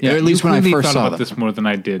strangely. Yeah, or at least when I first thought saw about them. this more than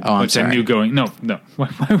I did. Oh, I'm which sorry. I knew going. No. Why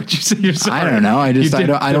would you say you're sorry? I don't know. I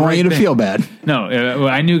don't want you to feel bad. No,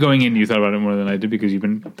 I knew going in you thought about it more than I did because you've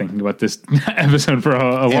been thinking about this episode for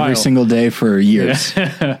a while. Every single day for years.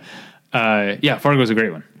 Fargo's a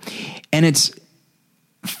great one. And it's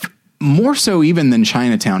more so even than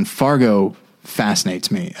Chinatown. Fargo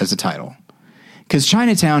fascinates me as a title. Because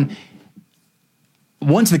Chinatown,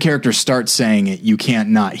 once the character starts saying it, you can't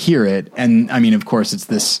not hear it. And I mean, of course, it's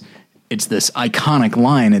this iconic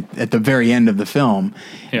line at the very end of the film.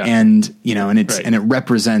 Yeah. And, you know, and Right. and it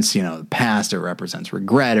represents, you know, the past, it represents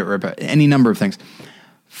regret, any number of things.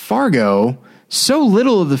 Fargo, so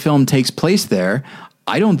little of the film takes place there.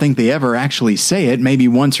 I don't think they ever actually say it, maybe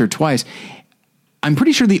once or twice. I'm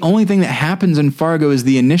pretty sure the only thing that happens in Fargo is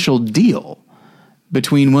the initial deal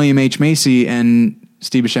between William H. Macy and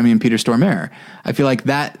Steve Buscemi and Peter Stormare. I feel like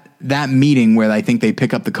that meeting where I think they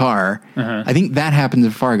pick up the car, I think that happens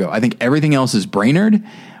in Fargo. I think everything else is Brainerd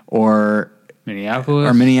or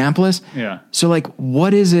Minneapolis. Yeah. So like,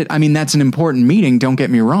 what is it? I mean, that's an important meeting. Don't get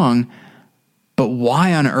me wrong, but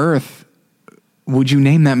why on earth would you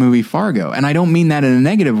name that movie Fargo? And I don't mean that in a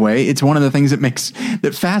negative way. It's one of the things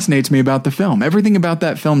that fascinates me about the film. Everything about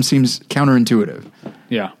that film seems counterintuitive.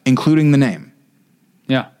 Yeah. Including the name.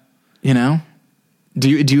 Yeah. You know? Do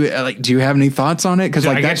you have any thoughts on it? Because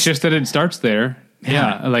I guess just that it starts there.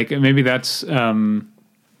 Yeah. Like maybe that's in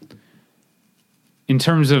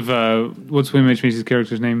terms of what's William H. Macy's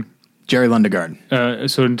character's name? Jerry Lundegaard.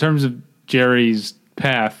 So in terms of Jerry's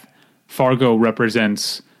path, Fargo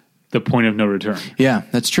represents the point of no return. Yeah,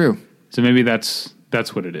 that's true. So maybe that's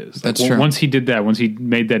what it is. That's true. Once he did that, once he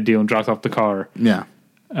made that deal and dropped off the car, yeah,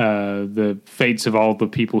 the fates of all the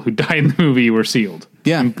people who died in the movie were sealed.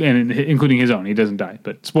 Yeah. And including his own. He doesn't die.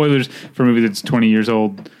 But spoilers for a movie that's 20 years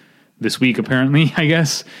old this week, apparently, I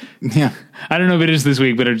guess. Yeah. I don't know if it is this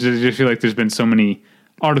week, but I just feel like there's been so many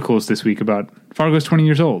articles this week about Fargo's 20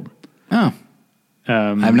 years old. Oh.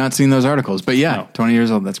 I've not seen those articles, but yeah, no. 20 years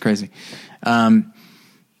old. That's crazy.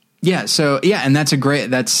 Yeah. So, yeah, and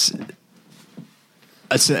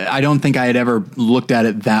I don't think I had ever looked at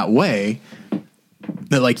it that way.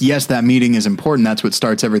 That like, yes, that meeting is important. That's what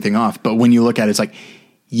starts everything off. But when you look at it, it's like,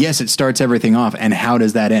 yes, it starts everything off. And how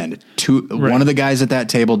does that end? One of the guys at that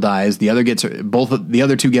table dies. The other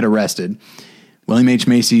two get arrested. William H.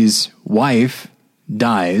 Macy's wife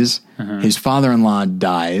dies. His father-in-law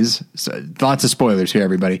dies. So, lots of spoilers here,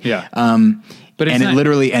 everybody. Yeah. But and it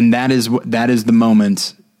literally, and that is the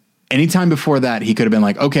moment. Anytime before that, he could have been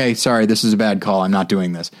like, okay, sorry, this is a bad call. I'm not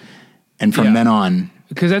doing this. And from then on,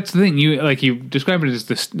 because that's the thing, you describe it as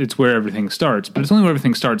it's where everything starts, but it's only where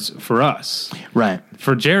everything starts for us. Right.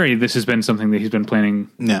 For Jerry, this has been something that he's been planning,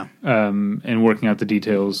 and working out the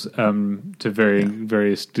details to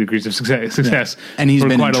various degrees of success. Yeah. And he's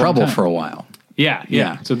been in trouble for a while.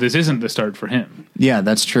 Yeah. So this isn't the start for him. Yeah,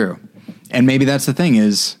 that's true. And maybe that's the thing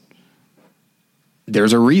is,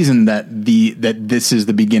 there's a reason that this is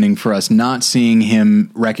the beginning for us not seeing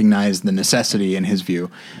him recognize the necessity, in his view,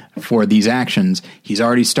 for these actions. He's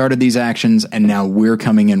already started these actions, and now we're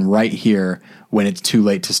coming in right here when it's too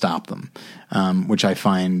late to stop them, which I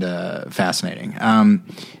find fascinating.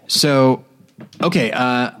 Several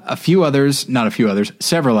others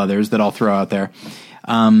that I'll throw out there.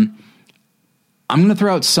 I'm going to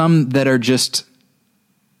throw out some that are just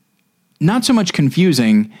not so much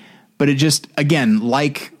confusing, but it just, again,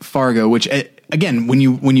 like Fargo, which again, when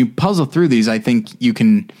you puzzle through these, I think you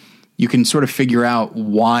can sort of figure out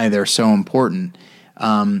why they're so important.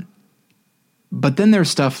 But then there's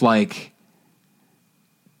stuff like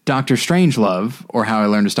Dr. Strangelove, or How I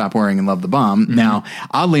Learned to Stop Worrying and Love the Bomb. Mm-hmm. Now,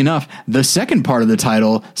 oddly enough, the second part of the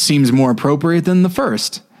title seems more appropriate than the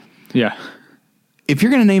first. Yeah. If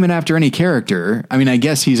you're going to name it after any character, I mean, I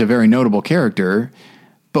guess he's a very notable character,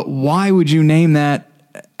 but why would you name that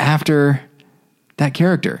after that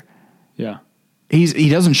character? Yeah. He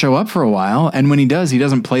doesn't show up for a while, and when he does, he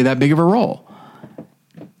doesn't play that big of a role.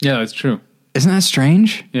 Yeah, that's true. Isn't that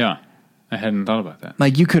strange? Yeah. I hadn't thought about that.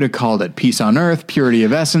 Like, you could have called it Peace on Earth, Purity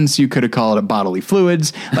of Essence. You could have called it Bodily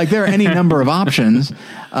Fluids. Like, there are any number of options.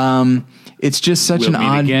 It's just such an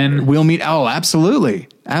odd... Again. We'll meet... Oh, absolutely.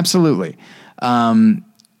 Absolutely. It'd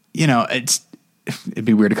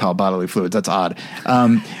be weird to call it Bodily Fluids. That's odd.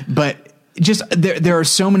 But just there are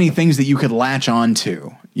so many things that you could latch on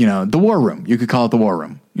to. The War Room. You could call it the War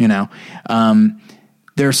Room.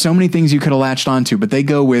 There are so many things you could have latched onto, but they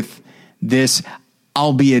go with this,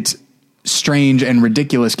 albeit strange and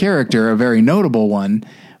ridiculous character, a very notable one,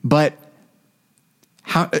 but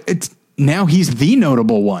now he's the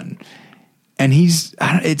notable one, and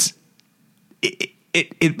it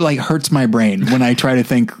like hurts my brain when I try to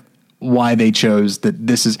think why they chose that.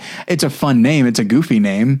 It's a fun name. It's a goofy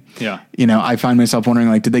name. Yeah. I find myself wondering,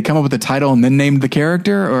 like, did they come up with the title and then named the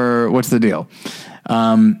character, or what's the deal?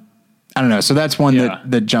 I don't know. So that's one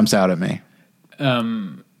that jumps out at me.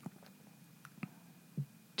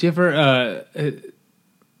 Do you ever,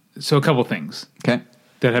 so a couple things. Okay.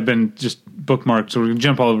 That have been just bookmarked, so we're going to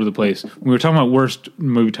jump all over the place. We were talking about worst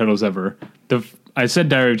movie titles ever. I said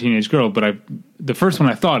Diary of a Teenage Girl, but the first one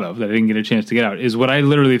I thought of that I didn't get a chance to get out is what I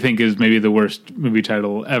literally think is maybe the worst movie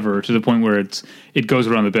title ever, to the point where it goes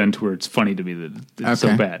around the bend to where it's funny to me that it's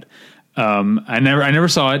so bad. I never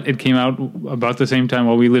saw it. It came out about the same time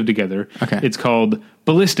while we lived together. Okay. It's called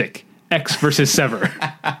Ballistic: X versus Sever.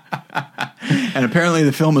 And apparently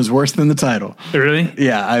the film is worse than the title. Really?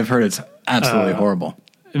 Yeah, I've heard it's absolutely horrible.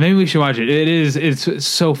 Maybe we should watch it. It's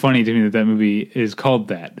so funny to me that movie is called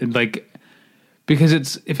that. And because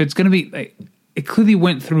if it's going to be like, it clearly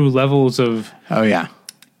went through levels of, oh yeah.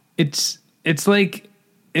 It's like,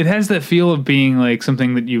 it has that feel of being like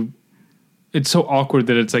something that it's so awkward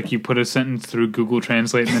that it's like you put a sentence through Google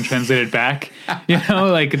Translate and then translate it back.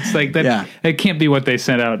 Like it's like that. Yeah. It can't be what they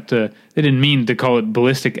sent out to. They didn't mean to call it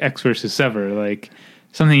Ballistic X versus Sever. Like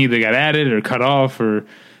something either got added or cut off, or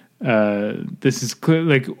this is clear.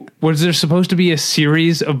 Like, was there supposed to be a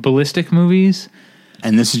series of ballistic movies?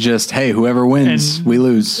 And this is just, hey, whoever wins, we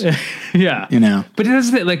lose. Yeah. But it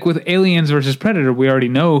does that, like with Aliens versus Predator, we already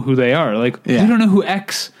know who they are. Like, we don't know who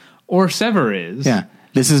X or Sever is. Yeah.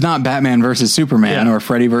 This is not Batman versus Superman or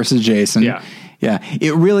Freddy versus Jason. Yeah. Yeah.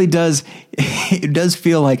 It really does. It does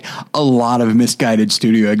feel like a lot of misguided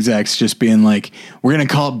studio execs just being like, we're going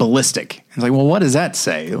to call it Ballistic. It's like, well, what does that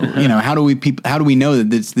say? How do we know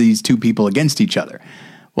that it's these two people against each other?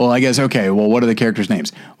 Well, I guess, okay, well, what are the characters'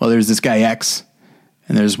 names? Well, there's this guy X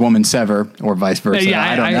and there's woman Sever, or vice versa. Yeah,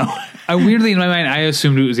 I don't know. I weirdly, in my mind, I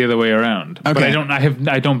assumed it was the other way around. Okay. But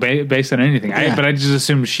I don't base it on anything. Yeah. But I just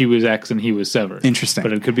assumed she was X and he was Sever. Interesting.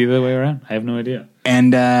 But it could be the other way around. I have no idea.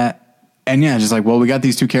 And yeah, just like, well, we got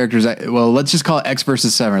these two characters. Well, let's just call it X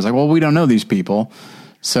versus Sever. It's like, well, we don't know these people.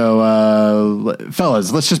 So,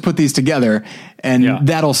 fellas, let's just put these together and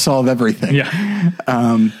that'll solve everything. Yeah.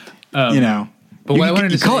 But what I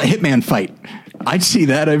wanted to call it Hitman Fight. I'd see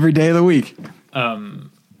that every day of the week. I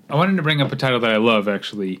wanted to bring up a title that I love,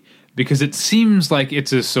 actually, because it seems like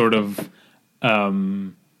it's a sort of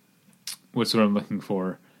what's what I'm looking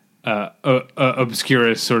for?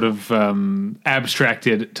 Obscure sort of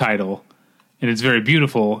abstracted title, and it's very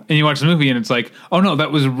beautiful. And you watch the movie, and it's like, oh no,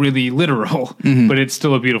 that was really literal, but it's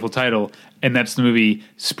still a beautiful title. And that's the movie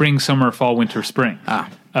Spring, Summer, Fall, Winter, Spring.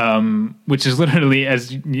 Which is literally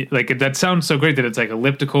like that sounds so great that it's like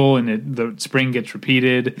elliptical, and the spring gets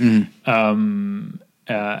repeated.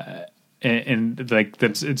 And like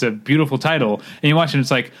it's a beautiful title, and you watch it and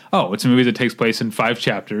it's like, oh, it's a movie that takes place in 5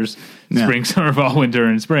 chapters: spring, summer, fall, winter,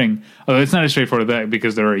 and spring. Although it's not as straightforward as that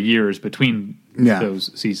because there are years between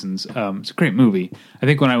those seasons. It's a great movie. I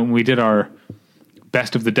think when we did our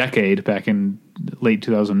best of the decade back in late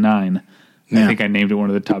 2009, I think I named it one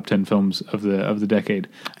of the top 10 films of the decade.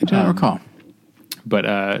 I don't recall,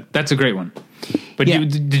 but that's a great one. But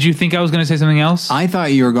did you think I was going to say something else? I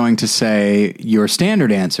thought you were going to say your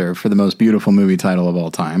standard answer for the most beautiful movie title of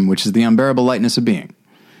all time, which is The Unbearable Lightness of Being.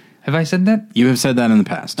 Have I said that? You have said that in the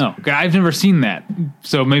past. Oh, I've never seen that,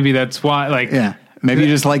 so maybe that's why. Like, maybe you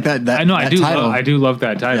just like that. I know. That title. I do love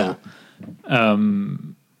that title.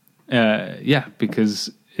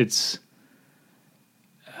 Because it's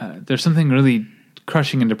there's something really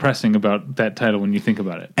crushing and depressing about that title when you think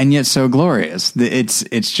about it, and yet so glorious. It's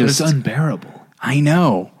just but it's unbearable. I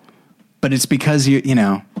know, but it's because you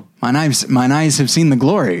know mine eyes have seen the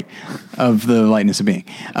glory of the lightness of being.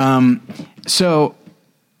 So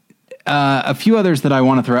a few others that I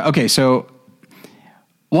want to throw out. Okay, so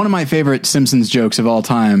one of my favorite Simpsons jokes of all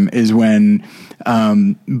time is when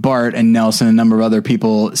Bart and Nelson and a number of other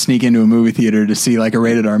people sneak into a movie theater to see like a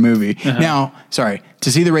rated R movie. Now,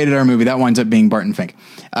 to see the rated R movie, that winds up being Bart and Fink.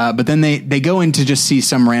 But then they go in to just see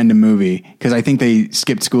some random movie because I think they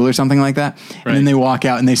skipped school or something like that. Right. And then they walk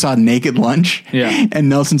out and they saw Naked Lunch. Yeah. And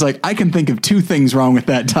Nelson's like, I can think of 2 things wrong with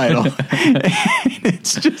that title.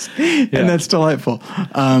 It's just, and that's delightful.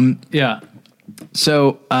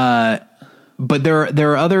 So, but there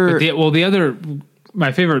are other. The other,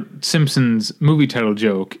 my favorite Simpsons movie title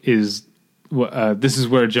joke is this is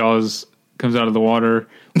where Jaws comes out of the water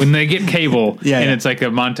when they get cable, and it's like a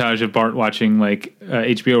montage of Bart watching like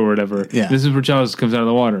HBO or whatever. Yeah. This is where Jaws comes out of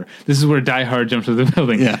the water. This is where Die Hard jumps to the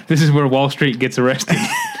building. Yeah. This is where Wall Street gets arrested.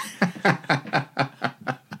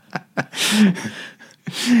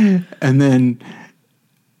 And then.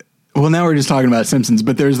 Well, now we're just talking about Simpsons,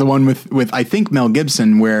 but there's the one with I think Mel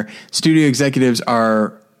Gibson where studio executives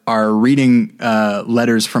are reading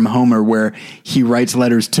letters from Homer where he writes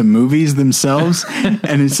letters to movies themselves,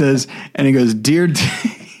 and it says, and he goes, Dear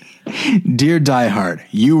Die Hard,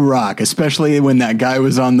 you rock, especially when that guy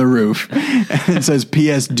was on the roof. And it says,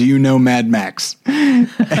 P.S. Do you know Mad Max? I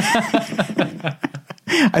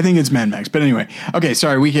think it's Mad Max, but anyway. Okay,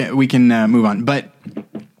 sorry, we can move on, but.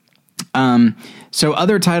 So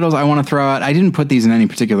other titles I want to throw out, I didn't put these in any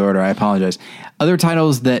particular order, I apologize. Other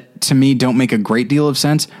titles that to me don't make a great deal of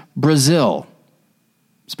sense. Brazil.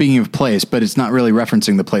 Speaking of place, but it's not really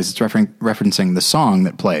referencing the place, it's referencing the song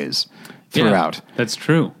that plays throughout. Yeah, that's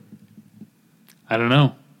true. I don't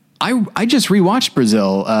know. I just rewatched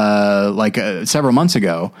Brazil several months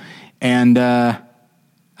ago, and I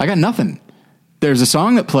got nothing. There's a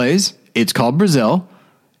song that plays, it's called Brazil.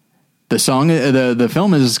 The song, the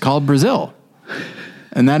film is called Brazil,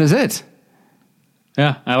 and that is it.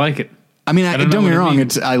 Yeah, I like it. I mean, don't get me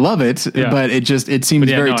wrong; I love it, but it seems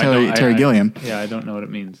very Terry Gilliam. Yeah, I don't know what it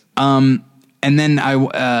means. And then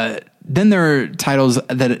then there are titles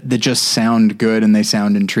that just sound good and they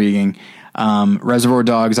sound intriguing. Reservoir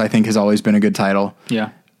Dogs, I think, has always been a good title. Yeah.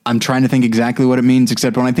 I'm trying to think exactly what it means,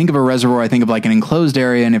 except when I think of a reservoir, I think of like an enclosed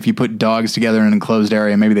area, and if you put dogs together in an enclosed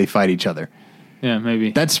area, maybe they fight each other. Yeah,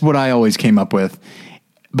 maybe. That's what I always came up with.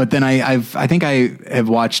 But then I think I have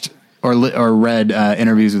watched or read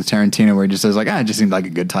interviews with Tarantino where he just says like, it just seemed like a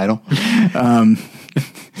good title. And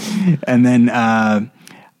then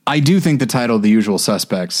I do think the title The Usual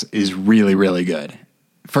Suspects is really, really good.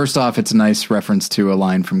 First off, it's a nice reference to a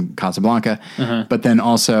line from Casablanca, but then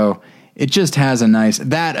also it just has a nice,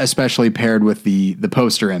 that especially paired with the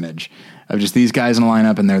poster image of just these guys in a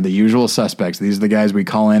lineup, and they're the usual suspects. These are the guys we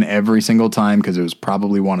call in every single time because it was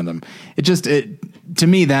probably one of them. To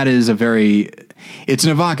me, that is it's an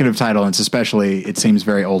evocative title, and it seems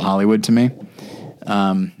very old Hollywood to me.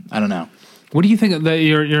 I don't know. What do you think of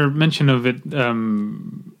your mention of it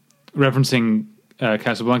referencing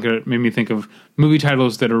Casablanca made me think of movie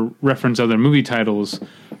titles that are reference other movie titles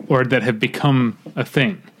or that have become a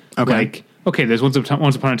thing. Okay. Like, there's Once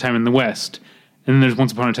Upon a Time in the West, and then there's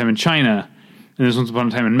Once Upon a Time in China, and there's Once Upon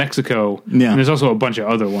a Time in Mexico, and there's also a bunch of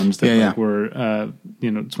other ones that were,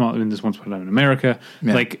 small. I mean, there's Once Upon a Time in America.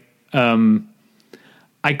 Yeah. Like,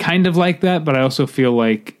 I kind of like that, but I also feel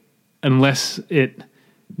like unless it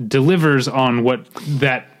delivers on what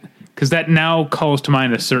that, because that now calls to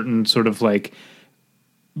mind a certain sort of like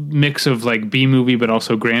mix of like B movie, but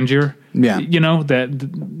also grandeur. Yeah. You know,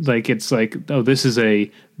 that like, it's like, oh, this is a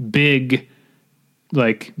big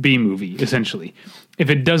like B movie essentially. If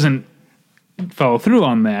it doesn't follow through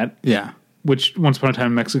on that, Yeah. which Once Upon a Time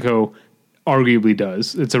in Mexico arguably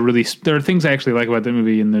does. It's a really, there are things I actually like about the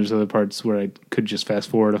movie, and there's other parts where I could just fast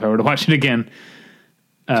forward if I were to watch it again.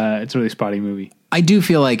 It's a really spotty movie. I do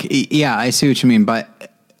feel like, yeah, I see what you mean,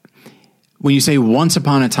 but when you say Once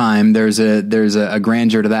Upon a Time, there's a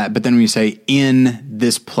grandeur to that, but then when you say in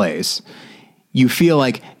this place, you feel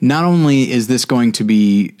like not only is there going to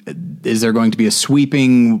be a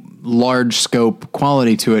sweeping, large scope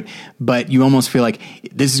quality to it, but you almost feel like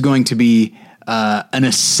this is going to be an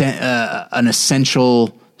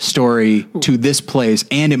essential story to this place,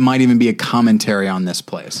 and it might even be a commentary on this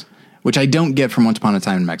place, which I don't get from Once Upon a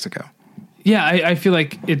Time in Mexico. Yeah, I feel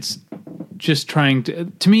like it's just trying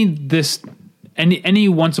to me, this, any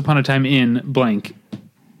Once Upon a Time in blank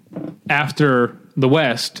after the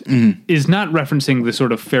West is not referencing the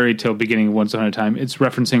sort of fairy tale beginning of Once Upon a Time. It's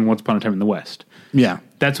referencing Once Upon a Time in the West. Yeah.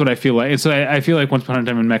 That's what I feel like. So I feel like Once Upon a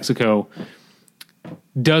Time in Mexico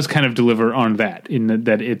does kind of deliver on that, in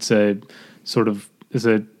that it's a sort of, is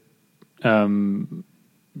a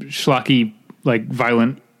schlocky, like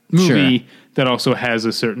violent movie that also has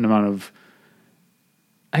a certain amount of,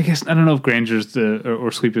 I guess, I don't know if grandeur is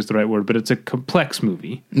or sweep is the right word, but it's a complex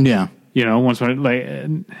movie. Yeah. You know,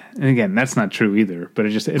 and again, that's not true either, but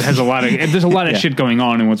it has a lot of, there's a lot of shit going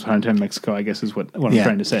on in Once Upon a Time in Mexico, I guess is what I'm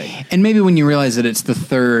trying to say. And maybe when you realize that it's the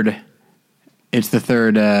third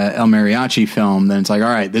El Mariachi film, then it's like, all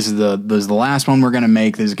right, this is the last one we're going to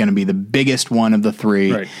make. This is going to be the biggest one of the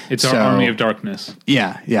three. Right. It's our Army of Darkness.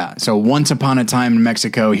 Yeah. Yeah. So Once Upon a Time in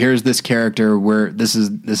Mexico, here's this character where this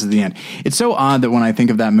is the end. It's so odd that when I think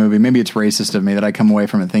of that movie, maybe it's racist of me that I come away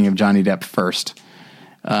from it thinking of Johnny Depp first.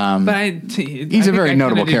 But he's a very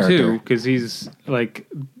notable character because he's like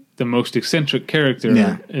the most eccentric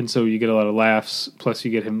character, and so you get a lot of laughs. Plus,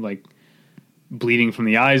 you get him like bleeding from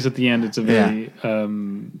the eyes at the end. It's a very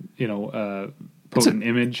potent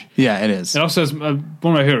image. Yeah, it is. It also has one of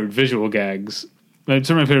my favorite visual gags. Some of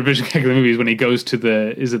my favorite visual gags of the movie is when he goes to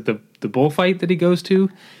the bullfight that he goes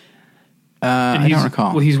to. I don't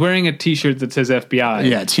recall. Well, he's wearing a T-shirt that says FBI.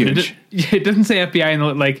 Yeah, it's huge. It doesn't say FBI,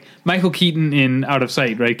 and like Michael Keaton in Out of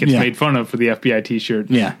Sight, right, gets made fun of for the FBI T-shirt.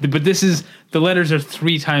 Yeah, but the letters are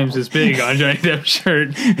 3 times as big on Johnny Depp's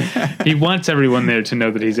shirt. He wants everyone there to know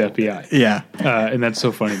that he's FBI. Yeah, and that's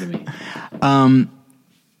so funny to me.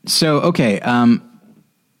 So okay,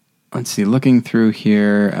 let's see. Looking through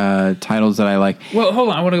here, titles that I like. Well, hold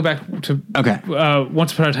on. I want to go back to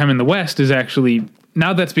Once Upon a Time in the West is actually.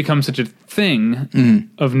 Now that's become such a thing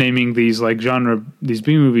of naming these like these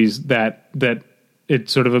B movies that it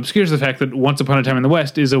sort of obscures the fact that Once Upon a Time in the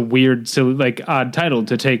West is a weird, silly, like odd title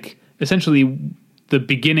to take essentially the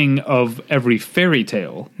beginning of every fairy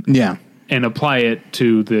tale, and apply it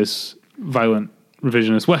to this violent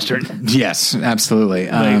revisionist Western. Yes, absolutely.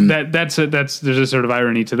 There's a sort of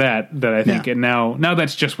irony to that I think, and now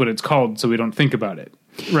that's just what it's called, so we don't think about it,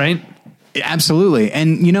 right? Absolutely.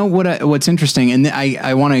 And you know what's interesting, and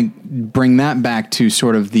I want to bring that back to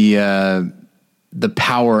sort of the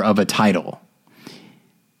power of a title.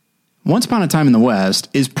 Once Upon a Time in the West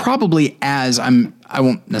is probably I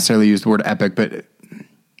won't necessarily use the word epic, but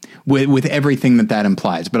with everything that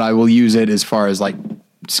implies, but I will use it as far as like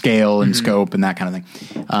scale and scope and that kind of thing.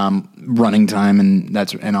 Running time and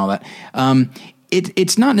all that.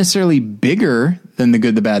 It's not necessarily bigger than The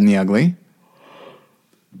Good, the Bad, and the Ugly.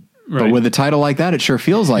 Right. But with a title like that, it sure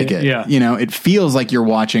feels like it. Yeah. You know, it feels like you're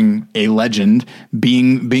watching a legend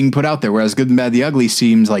being put out there, whereas Good and Bad, the Ugly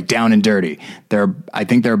seems like down and dirty. I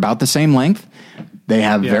think they're about the same length. They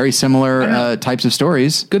have very similar types of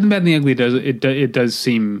stories. Good and Bad and the Ugly does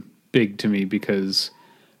seem big to me because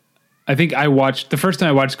I think the first time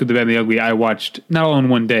I watched Good, the Bad, and the Ugly, I watched not all in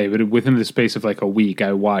one day, but within the space of like a week,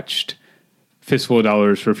 I watched Fistful of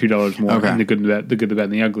Dollars for a few dollars more, and the Good, the Bad,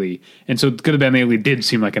 and the Ugly. And so Good, the Bad, and the Ugly did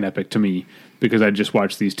seem like an epic to me because I just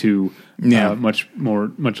watched these two much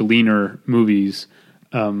leaner movies.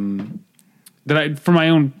 That for my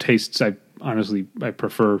own tastes, I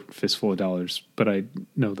prefer Fistful of Dollars, but I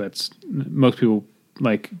know most people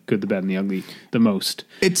like Good, the Bad, and the Ugly the most.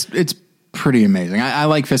 It's pretty amazing. I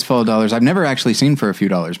like Fistful of Dollars. I've never actually seen For a Few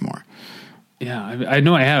Dollars More. Yeah, I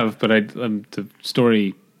know I have, but the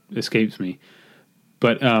story escapes me.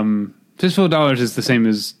 But Fistful of Dollars is the same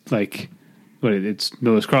as like it's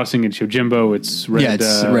Miller's Crossing, it's Yojimbo, it's Red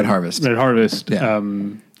Harvest. Red Harvest. Yeah.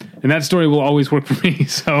 And that story will always work for me.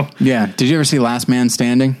 So Yeah. Did you ever see Last Man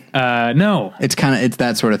Standing? no, It's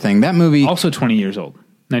that sort of thing. That movie also 20 years old,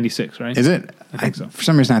 96, right? is it? I think so. For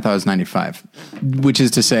some reason, I thought it was 95. Which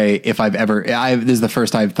is to say, if this is the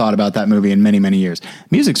first I've thought about that movie in many, many years.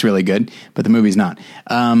 Music's really good, but the movie's not.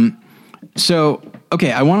 So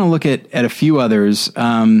okay, I want to look at a few others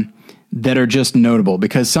that are just notable,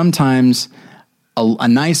 because sometimes a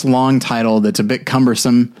nice long title that's a bit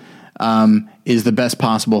cumbersome is the best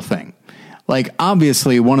possible thing. Like,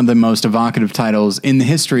 obviously, one of the most evocative titles in the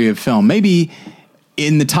history of film, maybe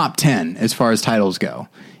in the top 10 as far as titles go,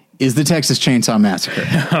 is the Texas Chainsaw Massacre.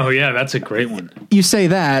 Oh, yeah, that's a great one. You say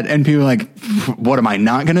that, and people are like, what, am I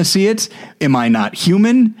not going to see it? Am I not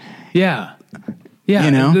human? Yeah. Yeah,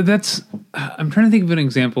 You know? that's... I'm trying to think of an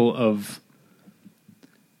example of...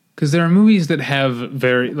 Because there are movies that have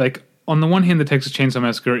very... Like, on the one hand, the Texas Chainsaw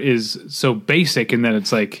Massacre is so basic in that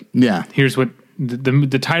it's like... Yeah. Here's what...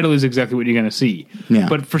 The title is exactly what you're going to see. Yeah.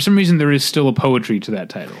 But for some reason, there is still a poetry to that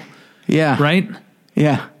title. Yeah. Right?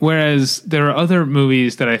 Yeah. Whereas there are other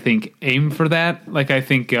movies that I think aim for that. Like, I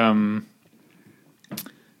think The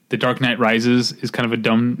Dark Knight Rises is kind of a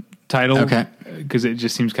dumb title. Okay. Because it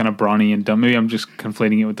just seems kind of brawny and dumb. Maybe I'm just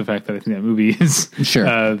conflating it with the fact that I think that movie is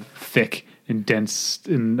Sure. Thick and dense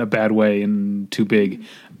in a bad way and too big.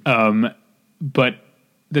 But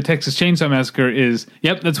the Texas Chainsaw Massacre is,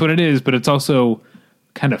 yep, that's what it is, but it's also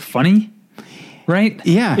kind of funny. Right?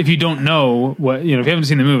 Yeah. If you don't know what, if you haven't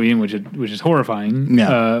seen the movie, which is horrifying.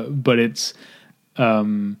 Yeah. But it's,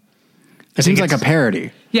 It seems like a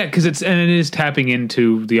parody. yeah, because it is tapping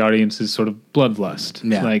into the audience's sort of bloodlust.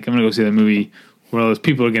 Yeah. Like, I'm going to go see that movie where all those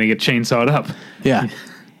people are going to get chainsawed up. Yeah.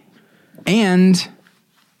 And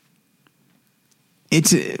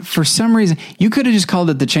it's, for some reason, you could have just called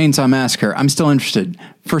it the Chainsaw Massacre. I'm still interested.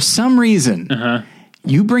 For some reason,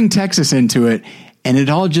 you bring Texas into it, and it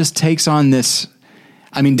all just takes on this.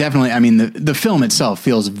 I mean, definitely, the film itself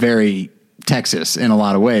feels very Texas in a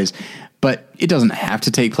lot of ways, but it doesn't have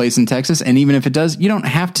to take place in Texas. And even if it does, you don't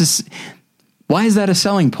have to. Why is that a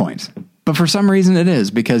selling point? But for some reason it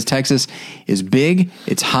is, because Texas is big,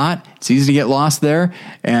 it's hot, it's easy to get lost there,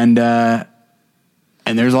 and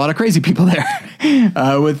there's a lot of crazy people there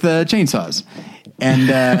with chainsaws, and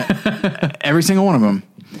every single one of them.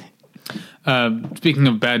 Speaking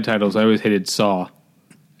of bad titles, I always hated Saw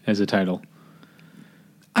as a title.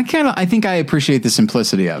 I think I appreciate the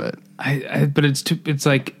simplicity of it. But it's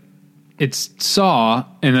like, it's Saw,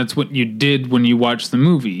 and that's what you did when you watched the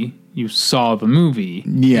movie. You saw the movie.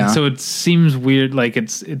 Yeah. And so it seems weird, like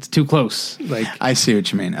it's too close. Like, I see what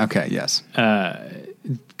you mean. Okay, yes.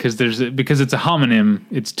 because it's a homonym,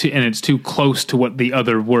 it's too close to what the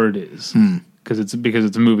other word is. Because it's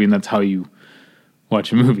a movie, and that's how you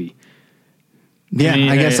watch a movie. Yeah,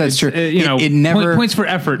 I guess that's true. It never points for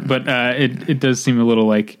effort, but it does seem a little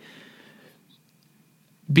like,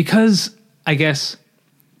 because I guess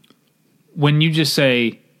when you just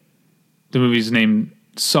say the movie's name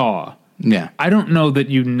Saw, Yeah. I don't know that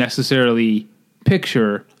you necessarily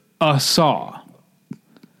picture a saw,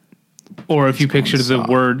 or if you picture the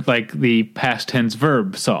word, like the past tense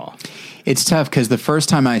verb saw. It's tough because the first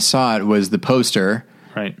time I saw it was the poster,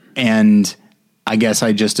 Right. and I guess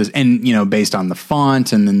I just, and based on the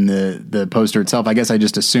font and then the poster itself, I guess I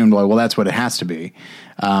just assumed, well, that's what it has to be.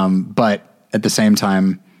 But at the same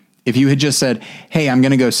time, if you had just said, "Hey, I'm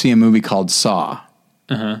going to go see a movie called Saw,"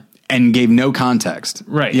 and gave no context,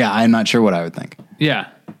 Right. Yeah, I'm not sure what I would think. Yeah.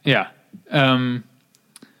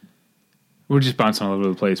 We're just bouncing all over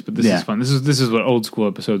the place, but this is fun. This is what old school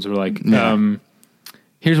episodes are like. Yeah.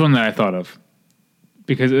 Here's one that I thought of,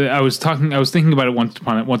 because I was thinking about it once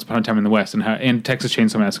upon a time in the West, and Texas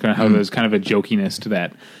Chainsaw Massacre, and how there's kind of a jokiness to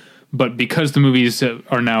that. But because the movies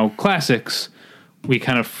are now classics, we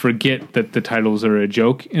kind of forget that the titles are a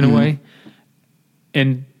joke in a way.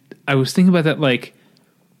 And I was thinking about that, like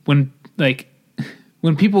when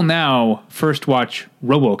people now first watch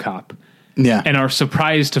RoboCop, Yeah. and are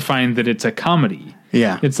surprised to find that it's a comedy.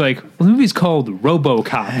 Yeah. It's like, well, the movie's called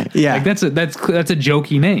RoboCop. Yeah. Like that's a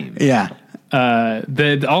jokey name. Yeah.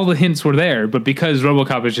 All the hints were there, but because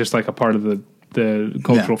RoboCop is just like a part of the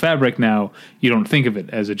cultural fabric now, you don't think of it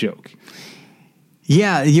as a joke.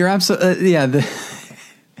 Yeah, you're absolutely, the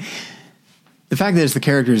fact that it's the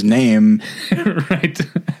character's name, Right.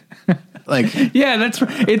 like, Yeah, that's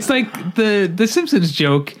right. It's like the Simpsons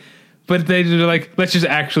joke, but they're like, let's just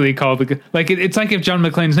actually call it's like if John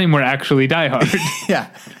McClane's name were actually Die Hard. yeah.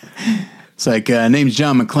 It's like, name's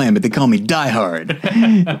John McClane, but they call me Die Hard.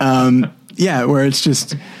 Yeah, where it's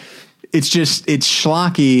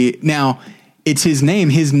schlocky. Now, it's his name.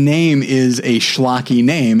 His name is a schlocky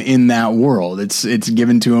name in that world. It's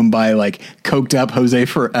given to him by like coked up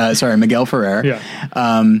Miguel Ferrer. Yeah.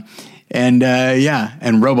 And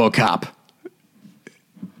RoboCop.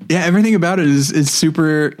 Yeah, everything about it is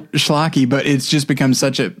super schlocky, but it's just become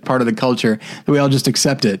such a part of the culture that we all just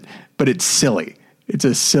accept it. But it's silly. It's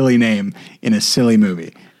a silly name in a silly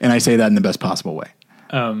movie. And I say that in the best possible way.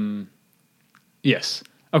 Yes.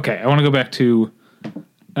 Okay, I want to go back to...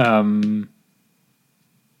 I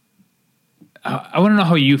want to know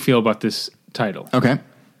how you feel about this title. Okay.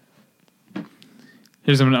 I'm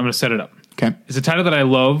going to set it up. Okay. It's a title that I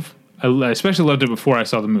love. I especially loved it before I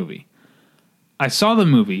saw the movie. I saw the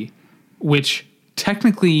movie, which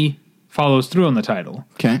technically follows through on the title.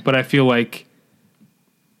 Okay. But I feel like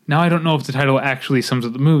now I don't know if the title actually sums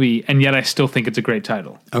up the movie, and yet I still think it's a great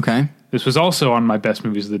title. Okay. This was also on my best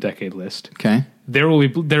movies of the decade list. Okay. There Will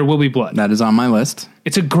Be Blood. That is on my list.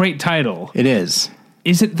 It's a great title. It is.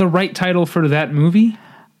 Is it the right title for that movie?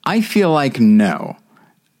 I feel like no.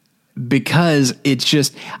 Because it's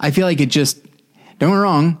just, I feel like it just, don't get me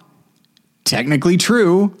wrong, technically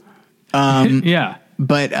true. Yeah.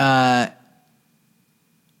 But yeah,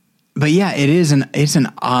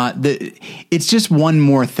 it's just one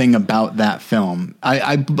more thing about that film.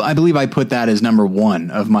 I believe I put that as number one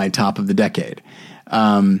of my top of the decade.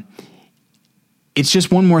 It's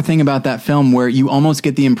just one more thing about that film where you almost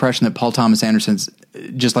get the impression that Paul Thomas Anderson's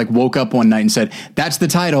just like woke up one night and said, "That's the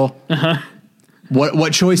title. Uh-huh.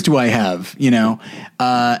 What choice do I have?" You know.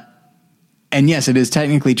 And yes, it is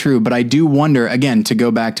technically true, but I do wonder, again, to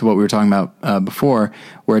go back to what we were talking about before,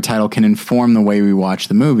 where a title can inform the way we watch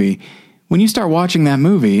the movie. When you start watching that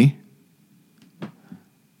movie,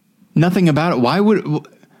 nothing about it.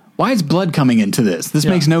 Why is blood coming into this? This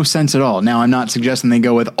makes no sense at all. Now, I'm not suggesting they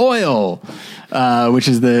go with oil, which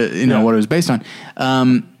is what it was based on.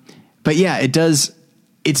 But yeah, it does.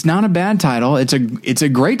 It's not a bad title. It's a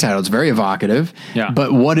great title. It's very evocative. Yeah.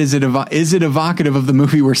 But what is it? Is it evocative of the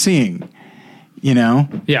movie we're seeing? You know?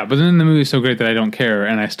 Yeah, but then the movie's so great that I don't care,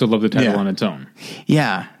 and I still love the title on its own.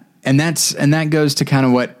 Yeah, and that goes to kind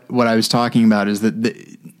of what I was talking about is that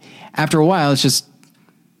after a while, it's just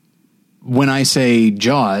when I say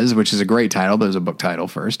Jaws, which is a great title, but it was a book title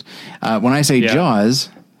first. When I say Jaws,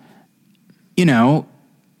 you know,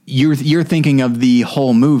 you're thinking of the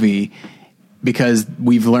whole movie because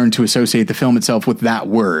we've learned to associate the film itself with that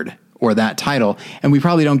word or that title, and we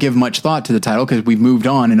probably don't give much thought to the title because we've moved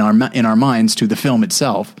on in our minds to the film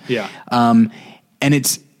itself. Yeah. And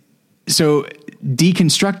it's so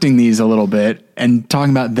deconstructing these a little bit and talking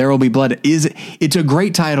about There Will Be Blood it's a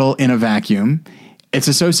great title in a vacuum. It's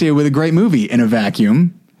associated with a great movie in a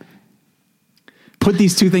vacuum. Put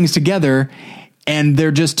these two things together, and they're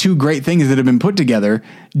just two great things that have been put together.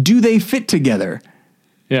 Do they fit together?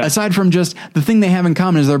 Yeah. Aside from just the thing they have in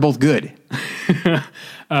common is they're both good.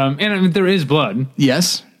 And I mean, there is blood.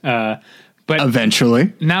 Yes. But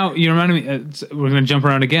eventually. Now you reminded me, we're going to jump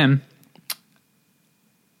around again.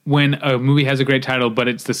 When a movie has a great title, but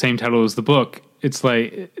it's the same title as the book, it's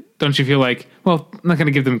like, don't you feel like, well, I'm not going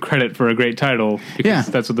to give them credit for a great title because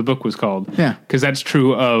that's what the book was called. Yeah. Because that's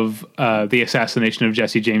true of The Assassination of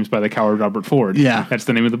Jesse James by the Coward Robert Ford. Yeah. That's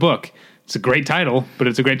the name of the book. It's a great title, but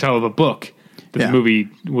it's a great title of a book that the movie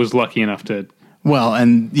was lucky enough to... Well,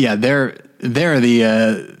 and yeah, they're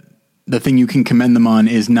the thing you can commend them on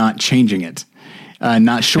is not changing it,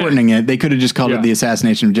 not shortening it. They could have just called it The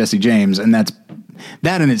Assassination of Jesse James, and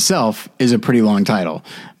that in itself is a pretty long title.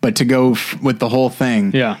 But to go with the whole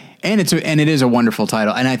thing, and it is a wonderful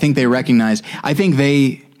title, and I think they recognize. I think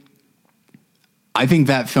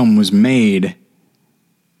that film was made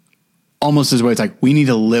almost as a way. It's like we need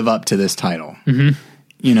to live up to this title. Mm-hmm.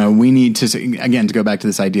 You know, we need to, again, to go back to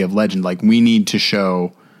this idea of legend, like we need to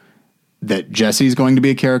show that Jesse's going to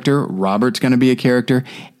be a character, Robert's going to be a character,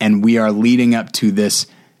 and we are leading up to this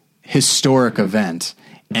historic event.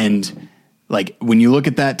 And like, when you look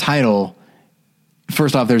at that title,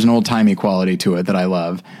 first off, there's an old timey quality to it that I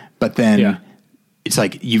love, but then it's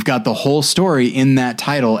like, you've got the whole story in that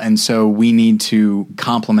title. And so we need to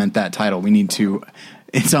complement that title. We need to,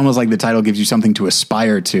 it's almost like the title gives you something to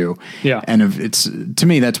aspire to. Yeah. And to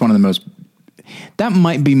me, that's one of the most, that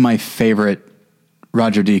might be my favorite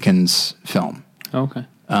Roger Deakins film. Okay.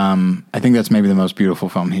 I think that's maybe the most beautiful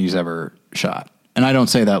film he's ever shot. And I don't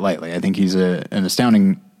say that lightly. I think he's an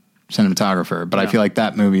astounding cinematographer, but I feel like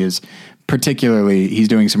that movie is particularly, he's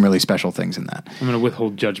doing some really special things in that. I'm going to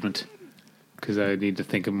withhold judgment because I need to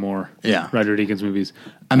think of more Roger Deakins movies.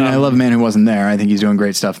 I mean, I love Man Who Wasn't There. I think he's doing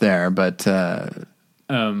great stuff there, but... all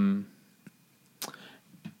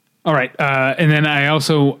right. And then I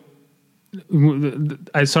also,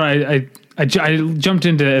 I I jumped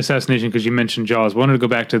into Assassination because you mentioned Jaws. I wanted to go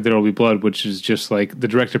back to There Will Be Blood, which is just like the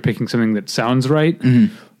director picking something that sounds right,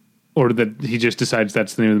 or that he just decides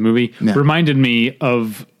that's the name of the movie. Yeah. Reminded me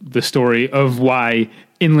of the story of why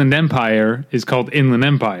Inland Empire is called Inland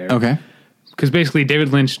Empire. Okay. Because basically David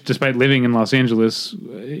Lynch, despite living in Los Angeles,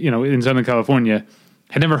 in Southern California,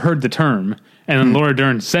 had never heard the term. And then Laura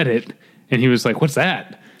Dern said it, and he was like, what's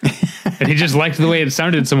that? And he just liked the way it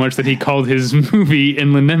sounded so much that he called his movie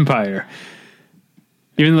Inland Empire.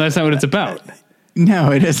 Even though that's not what it's about.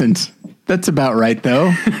 No, it isn't. That's about right,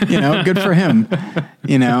 though. Good for him.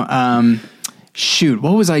 Shoot,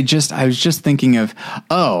 what was I was just thinking of,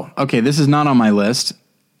 okay, this is not on my list.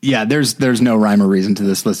 Yeah, there's no rhyme or reason to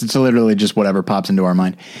this list. It's literally just whatever pops into our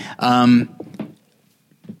mind.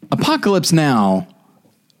 Apocalypse Now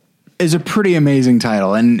is a pretty amazing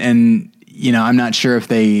title, and I'm not sure if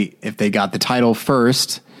they got the title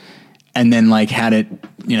first and then like had it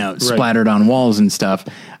splattered on walls and stuff.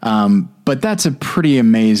 But that's a pretty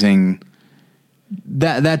amazing.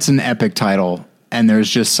 That's an epic title, and there's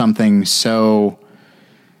just something so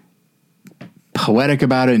poetic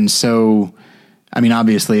about it, and so. I mean,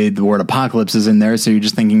 obviously the word apocalypse is in there, so you're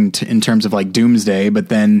just thinking in terms of like doomsday, but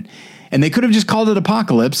then, and they could have just called it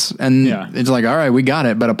Apocalypse, and it's like, all right, we got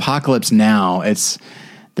it. But Apocalypse Now,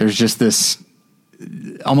 there's just this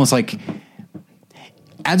almost like,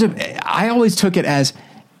 I always took it as,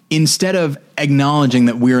 instead of acknowledging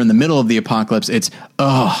that we're in the middle of the apocalypse, it's,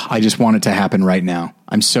 I just want it to happen right now.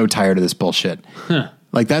 I'm so tired of this bullshit.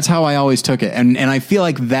 Like, that's how I always took it. And I feel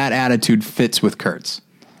like that attitude fits with Kurt's.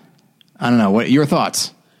 I don't know. What your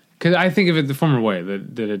thoughts? Because I think of it the former way,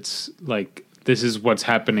 that it's like, this is what's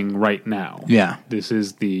happening right now. Yeah. This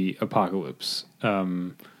is the apocalypse.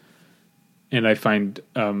 And I find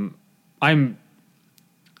I'm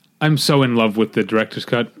so in love with the director's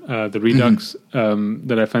cut, the Redux,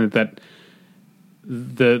 that I find that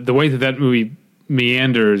the way that movie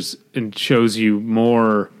meanders and shows you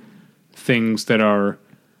more things that are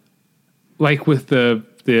like with the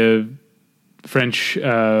French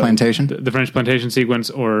plantation, the French plantation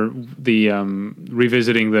sequence, or the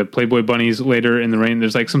revisiting the Playboy bunnies later in the rain.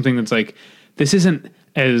 There's like something that's like, this isn't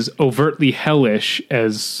as overtly hellish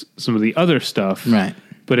as some of the other stuff, right?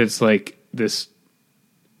 But it's like this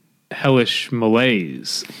hellish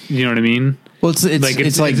malaise. You know what I mean? Well,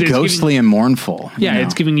 it's ghostly and mournful. Yeah,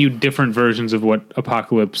 it's giving you different versions of what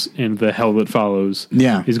Apocalypse and the hell that follows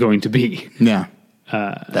is going to be. Yeah.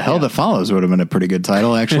 The Hell That Follows would have been a pretty good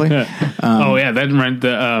title, actually. There's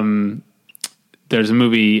a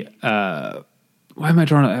movie. Why am I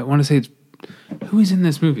drawing? I want to say it's, who is in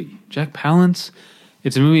this movie? Jack Palance.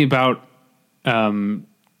 It's a movie about German.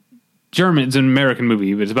 It's an American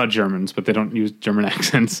movie, but it's about Germans, but they don't use German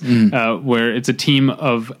accents. Where it's a team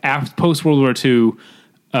of post World War II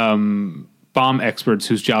bomb experts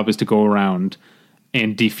whose job is to go around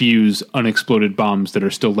and defuse unexploded bombs that are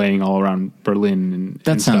still laying all around Berlin.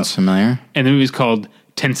 That sounds familiar. And the movie's called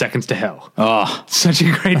 10 Seconds to Hell. Oh, such a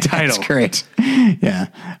great title. That's great. Yeah.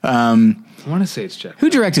 I want to say it's Jack. Who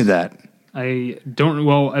directed that? I don't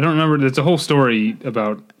remember. There's a whole story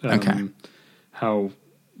about how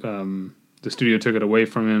the studio took it away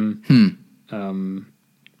from him.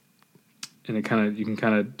 And you can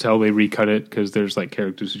kind of tell they recut it because there's like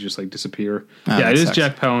characters who just like disappear. It is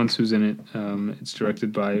Jack Palance who's in it. It's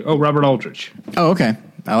directed by Robert Aldrich. Oh, okay.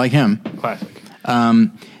 I like him. Classic.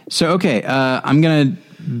 I'm gonna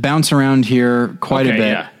bounce around here quite a bit.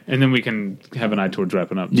 Yeah, and then we can have an eye towards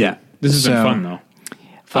wrapping up. Yeah, this has been fun though.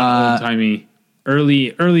 Fun, old timey,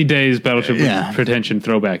 early days Battleship with Pretension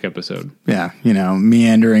throwback episode. Yeah,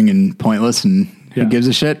 meandering and pointless and. Who gives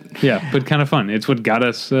a shit? Yeah, but kind of fun. It's what got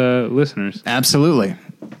us listeners. Absolutely.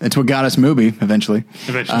 It's what got us movie eventually.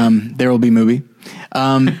 There will be movie.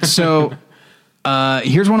 Here's one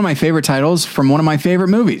of my favorite titles from one of my favorite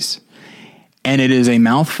movies. And it is a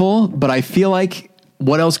mouthful, but I feel like,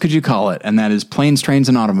 what else could you call it? And that is Planes, Trains,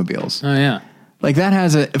 and Automobiles. Oh, yeah. Like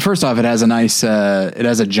that first off, it has a nice, it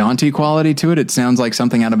has a jaunty quality to it. It sounds like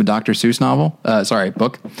something out of a Dr. Seuss novel.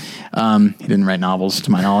 Book. He didn't write novels to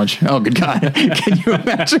my knowledge. Oh, good God. Can you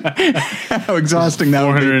imagine how exhausting that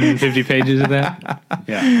would be? 450 pages of that.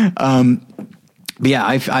 Yeah.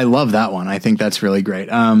 I love that one. I think that's really great.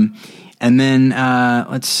 And then,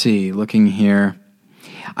 let's see, looking here,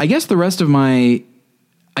 I guess the rest of my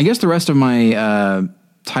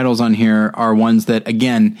titles on here are ones that,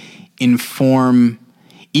 again, inform,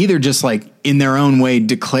 either just like in their own way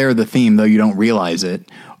declare the theme, though you don't realize it,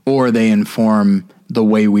 or they inform the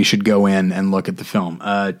way we should go in and look at the film.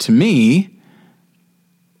 To me,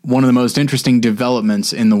 one of the most interesting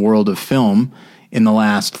developments in the world of film in the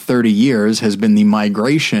last 30 years has been the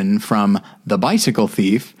migration from the bicycle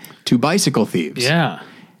thief to bicycle thieves. Yeah.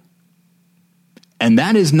 And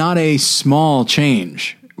that is not a small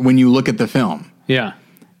change when you look at the film. Yeah.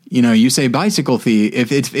 You know, you say bicycle thief,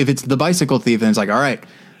 if it's the bicycle thief, then it's like, all right,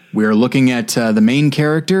 we're looking at the main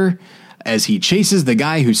character as he chases the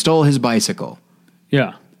guy who stole his bicycle.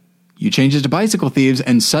 Yeah. You change it to bicycle thieves,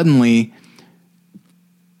 and suddenly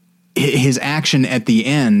his action at the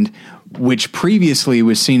end, which previously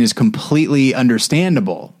was seen as completely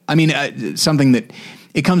understandable. I mean, something that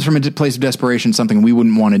it comes from a place of desperation, something we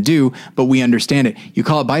wouldn't want to do, but we understand it. You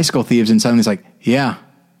call it bicycle thieves, and suddenly it's like, yeah,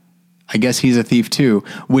 I guess he's a thief too,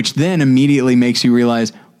 which then immediately makes you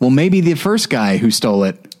realize, well, maybe the first guy who stole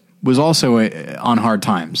it was also on hard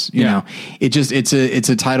times. You know, it's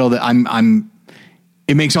a title that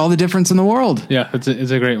it makes all the difference in the world. Yeah. It's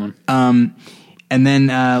a great one. And then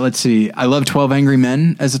let's see, I love 12 Angry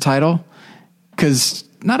Men as a title because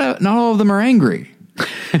not all of them are angry.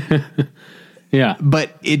 Yeah.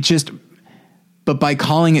 But by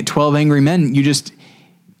calling it 12 Angry Men,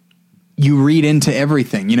 you read into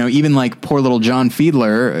everything, you know, even like poor little John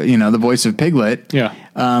Fiedler, you know, the voice of Piglet,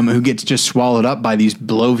 who gets just swallowed up by these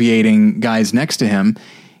bloviating guys next to him.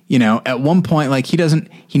 You know, at one point, like he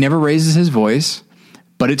never raises his voice,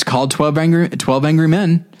 but it's called 12 Angry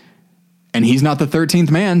Men, and he's not the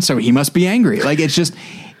 13th man, so he must be angry. Like it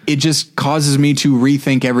just causes me to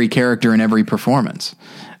rethink every character and every performance.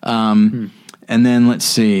 And then let's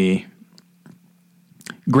see,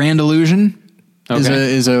 Grand Illusion.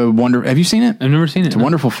 Is a wonder. Have you seen it? I've never seen it. It's a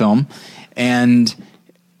wonderful film, and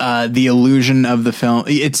the illusion of the film.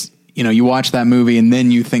 It's, you know, you watch that movie and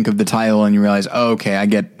then you think of the title and you realize, oh, okay, I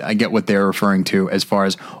get what they're referring to as far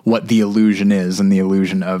as what the illusion is, and the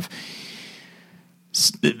illusion of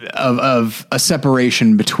a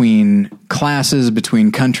separation between classes,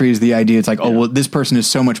 between countries. The idea, it's like, oh, well, this person is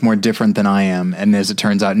so much more different than I am, and as it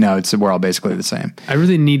turns out, no, we're all basically the same. I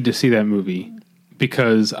really need to see that movie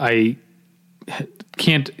because I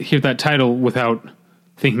can't hear that title without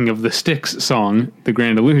thinking of the Styx song, The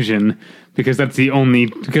Grand Illusion, because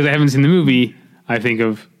because I haven't seen the movie, I think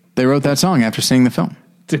of... They wrote that song after seeing the film.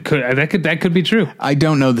 That could be true. I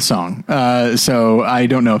don't know the song, so I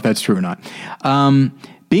don't know if that's true or not.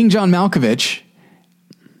 Being John Malkovich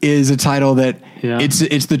is a title that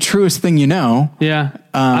it's the truest thing you know. Yeah.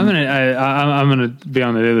 I'm gonna be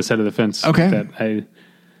on the other side of the fence. Okay. That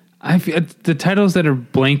I feel the titles that are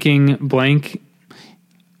blanking blank,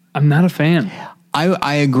 I'm not a fan.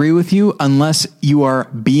 I agree with you unless you are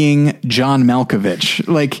being John Malkovich.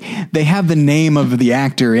 Like, they have the name of the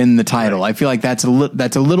actor in the title. Right. I feel like that's a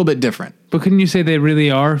little bit different. But couldn't you say they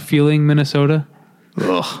really are feeling Minnesota?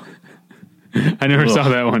 Ugh. I never saw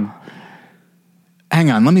that one.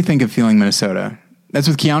 Hang on, let me think of Feeling Minnesota. That's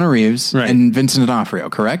with Keanu Reeves and Vincent D'Onofrio,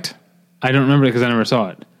 correct? I don't remember it because I never saw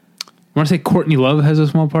it. I want to say Courtney Love has a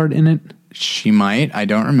small part in it. She might. I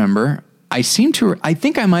don't remember. I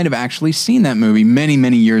think I might have actually seen that movie many,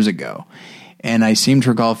 many years ago. And I seem to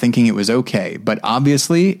recall thinking it was okay. But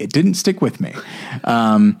obviously, it didn't stick with me.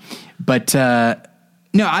 No,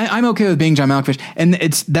 I'm okay with Being John Malkovich. And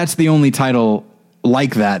that's the only title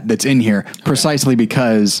like that's in here. Precisely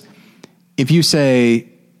because if you say...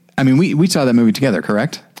 I mean, we saw that movie together,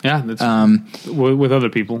 correct? Yeah, that's with other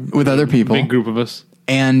people. With other people. Big group of us.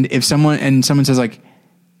 And if someone says, like,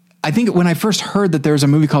 I think when I first heard that there was a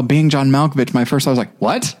movie called Being John Malkovich, my first thought was like,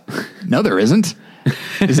 what? No, there isn't.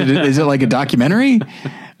 Is it like a documentary?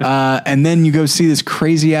 And then you go see this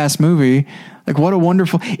crazy ass movie. Like, what a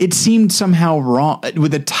wonderful, it seemed somehow wrong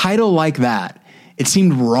with a title like that. It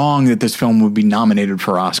seemed wrong that this film would be nominated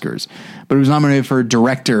for Oscars, but it was nominated for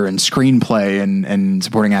director and screenplay and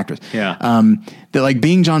supporting actress. Yeah. That, like,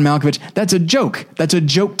 Being John Malkovich, that's a joke. That's a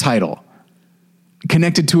joke title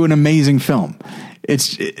connected to an amazing film.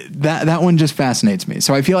 It's that one just fascinates me.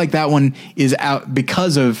 So I feel like that one is out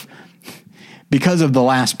because of the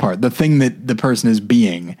last part, the thing that the person is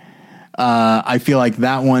being. I feel like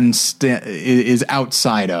that one is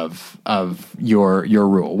outside of your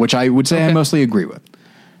rule, which I would say I mostly agree with.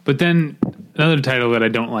 But then another title that I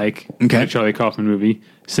don't like, the Charlie Kaufman movie,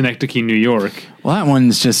 Synecdoche, New York. Well, that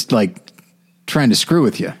one's just like trying to screw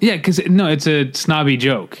with you. Yeah, because it's a snobby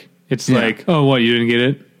joke. It's like, oh, what, you didn't get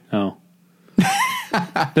it? Oh.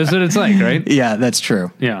 That's what it's like, right? Yeah, that's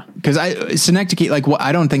true. Yeah. Because Synecdoche, like,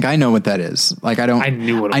 I don't think I know what that is. Like, I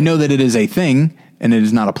knew what it was. I know that it is a thing and it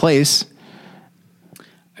is not a place.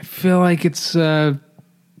 I feel like it's a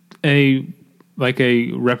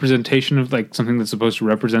representation of, like, something that's supposed to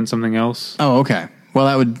represent something else. Oh, okay.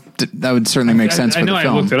 Well, that would certainly make sense for the film. I know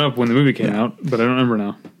I looked it up when the movie came out, but I don't remember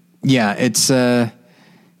now. Yeah, it's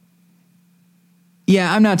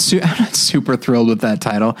Yeah, I'm not I'm not super thrilled with that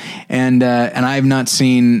title, and I've not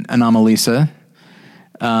seen Anomalisa,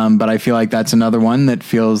 but I feel like that's another one that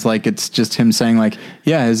feels like it's just him saying like,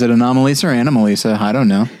 yeah, is it Anomalisa or Animalisa? I don't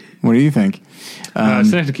know. What do you think?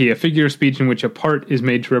 Synecdoche, a figure of speech in which a part is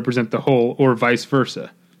made to represent the whole, or vice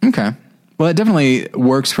versa. Okay. Well, it definitely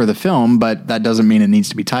works for the film, but that doesn't mean it needs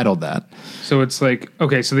to be titled that. So it's like,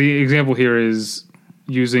 okay, so the example here is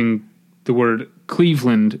using the word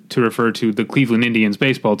Cleveland to refer to the Cleveland Indians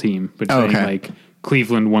baseball team, but saying like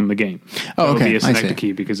Cleveland won the game. Oh, okay. That would be a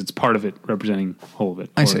synecdoche because it's part of it representing whole of it.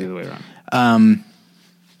 I see. The other way around.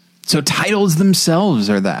 So titles themselves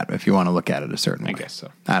are that, if you want to look at it a certain way. I guess so.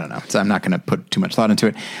 I don't know. So I'm not going to put too much thought into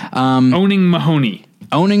it. Owning Mahoney.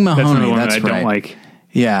 Owning Mahoney. That's another one that's that I right. don't like.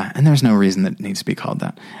 Yeah, and there's no reason that it needs to be called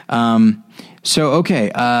that.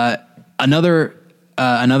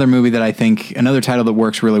 Another movie that I think, another title that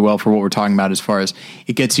works really well for what we're talking about as far as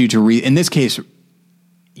it gets you to read. In this case,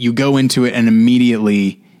 you go into it and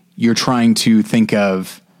immediately you're trying to think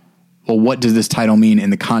of, well, what does this title mean in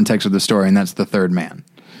the context of the story? And that's The Third Man.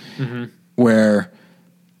 Mm-hmm. Where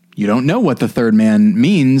you don't know what the third man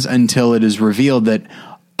means until it is revealed that,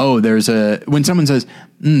 when someone says,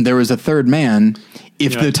 there was a third man,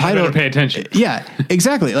 if the title, I better pay attention. Yeah,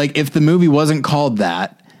 exactly. Like if the movie wasn't called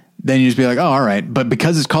that, then you just be like, oh, all right. But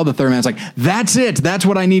because it's called The Third Man, it's like, that's it. That's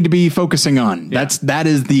what I need to be focusing on. Yeah. That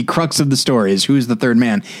is the crux of the story, is who's the third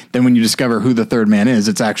man. Then when you discover who the third man is,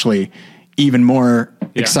 it's actually even more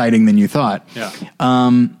exciting than you thought. Yeah.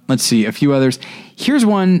 Let's see, a few others. Here's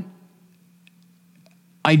one.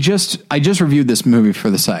 I just reviewed this movie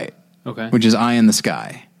for the site. Okay. Which is Eye in the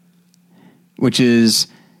Sky, which is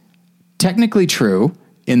technically true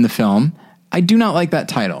in the film. I do not like that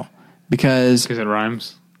title because it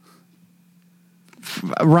rhymes.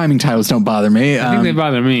 Rhyming titles don't bother me. I think they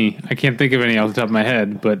bother me. I can't think of any off the top of my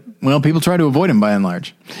head, but people try to avoid them by and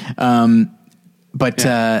large.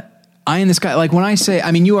 Eye in the Sky, like when I say,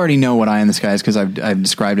 I mean, you already know what Eye in the Sky is because I've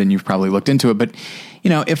described it and you've probably looked into it. But,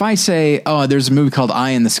 if I say, oh, there's a movie called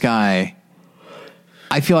Eye in the Sky,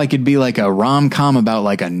 I feel like it'd be like a rom-com about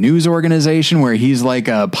like a news organization where he's like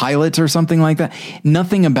a pilot or something like that.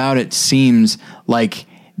 Nothing about it seems like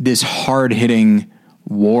this hard-hitting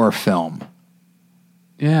war film.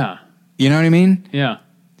 Yeah. You know what I mean? Yeah.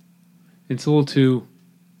 It's a little too,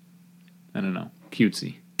 I don't know,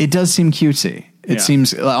 cutesy. It does seem cutesy. It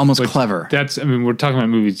seems almost clever. We're talking about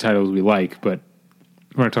movie titles we like, but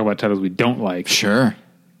we're going to talk about titles we don't like. Sure.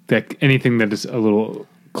 That anything that is a little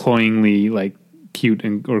cloyingly like cute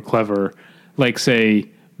or clever, like say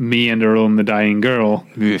Me and Earl and the Dying Girl,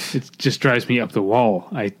 it just drives me up the wall.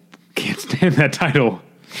 I can't stand that title.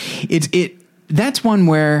 That's one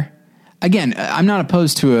where, again, I'm not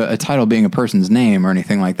opposed to a title being a person's name or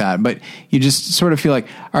anything like that, but you just sort of feel like,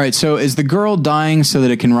 all right, so is the girl dying so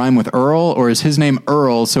that it can rhyme with Earl, or is his name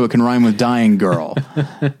Earl so it can rhyme with Dying Girl?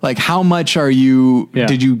 Like, how much did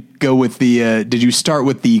you go with did you start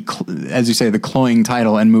with as you say, the cloying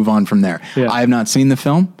title and move on from there? Yeah. I have not seen the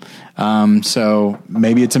film, so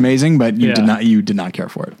maybe it's amazing, but you did not care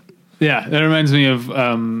for it. Yeah, that reminds me of,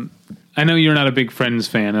 I know you're not a big Friends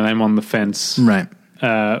fan, and I'm on the fence. Right.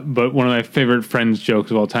 But one of my favorite Friends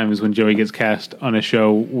jokes of all time is when Joey gets cast on a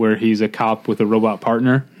show where he's a cop with a robot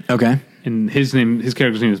partner. Okay. And his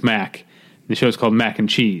character's name is Mac. The show's called Mac and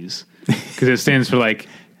Cheese because it stands for like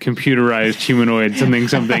computerized humanoid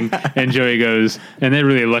something. And Joey goes, and they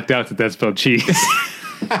really lucked out that that's spelled cheese.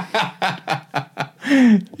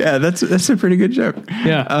 Yeah, that's a pretty good joke.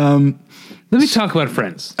 Yeah. Let me talk about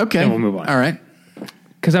Friends. Okay. And we'll move on. All right.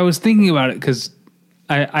 Because I was thinking about it because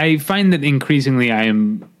I find that increasingly I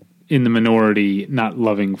am in the minority not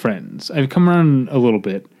loving Friends. I've come around a little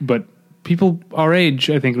bit, but people our age,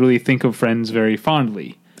 I think, really think of Friends very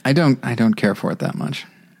fondly. I don't care for it that much.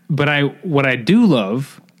 But what I do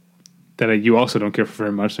love, that you also don't care for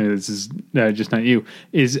very much, so this is just not you,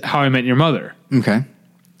 is How I Met Your Mother. Okay.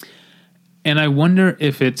 And I wonder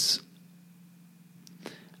if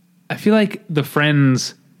I feel like the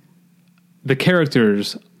Friends, the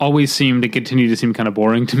characters always seem to continue to seem kind of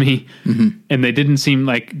boring to me. Mm-hmm. And they didn't seem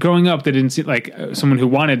like, growing up, they didn't seem like someone who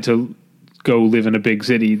wanted to go live in a big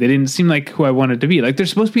city. They didn't seem like who I wanted to be. Like, they're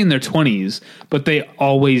supposed to be in their 20s, but they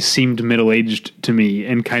always seemed middle-aged to me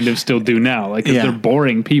and kind of still do now. Like, they're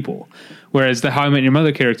boring people. Whereas the How I Met Your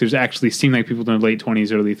Mother characters actually seem like people in their late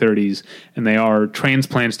 20s, early 30s, and they are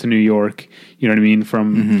transplants to New York, you know what I mean,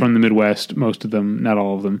 from the Midwest, most of them, not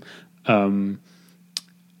all of them. And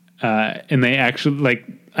they actually, like,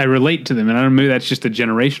 I relate to them, and I don't know, maybe that's just a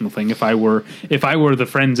generational thing. If I were the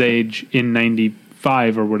Friends age in 94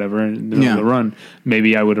 5 or whatever in the middle of the run,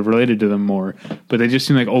 maybe I would have related to them more. But they just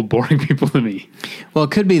seem like old, boring people to me. Well,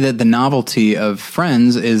 it could be that the novelty of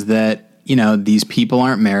Friends is that, you know, these people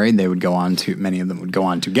aren't married. Many of them would go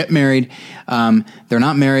on to get married. They're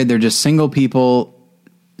not married. They're just single people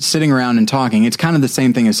sitting around and talking. It's kind of the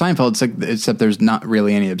same thing as Seinfeld, except there's not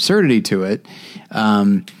really any absurdity to it.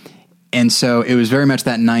 And so it was very much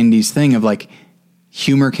that 90s thing of like,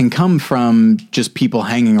 humor can come from just people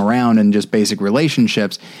hanging around and just basic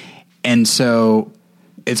relationships. And so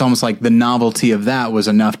it's almost like the novelty of that was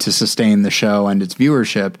enough to sustain the show and its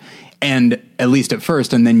viewership, and at least at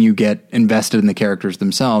first, and then you get invested in the characters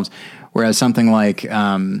themselves. Whereas something like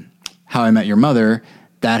How I Met Your Mother,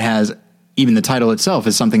 that has, even the title itself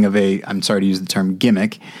is something of a, I'm sorry to use the term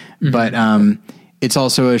gimmick, but it's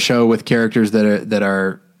also a show with characters that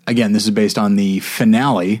are, again, this is based on the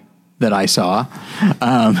finale that I saw,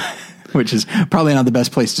 which is probably not the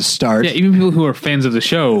best place to start. Yeah, even people who are fans of the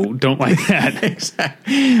show don't like that.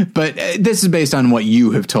 Exactly. But this is based on what you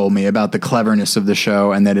have told me about the cleverness of the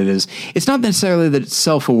show, and that it's not necessarily that it's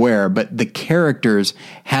self-aware, but the characters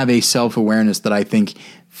have a self-awareness that I think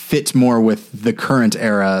fits more with the current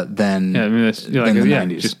era than, I mean, that's, than the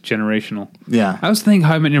 90s. Just generational. Yeah. I was thinking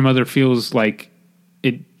How I Met Your Mother feels like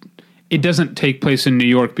it doesn't take place in New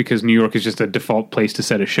York because New York is just a default place to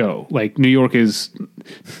set a show. Like, New York is,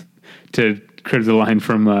 to credit the line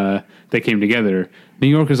from They Came Together, New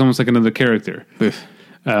York is almost like another character.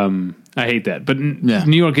 I hate that. But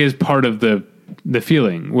New York is part of the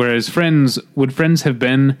feeling. Whereas would Friends have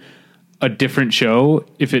been a different show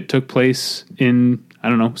if it took place in, I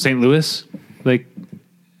don't know, St. Louis? Like,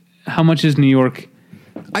 how much is New York...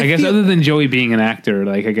 I guess other than Joey being an actor,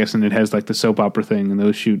 like, I guess, and it has like the soap opera thing, and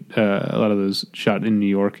those a lot of those shot in New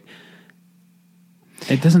York.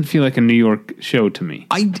 It doesn't feel like a New York show to me.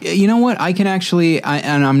 You know what? I can actually,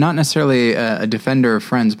 and I'm not necessarily a defender of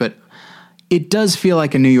Friends, but it does feel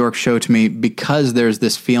like a New York show to me because there's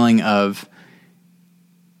this feeling of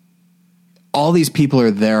all these people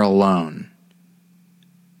are there alone.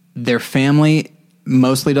 Their family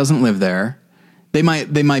mostly doesn't live there. They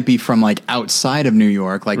might be from like outside of New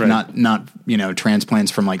York, like not you know,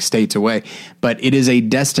 transplants from like states away, but it is a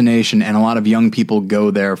destination, and a lot of young people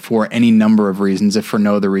go there for any number of reasons, if for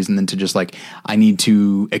no other reason than to just like, I need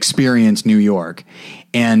to experience New York.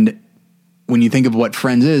 And when you think of what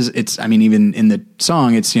Friends is, it's, I mean, even in the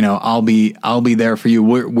song, it's, you know, I'll be there for you.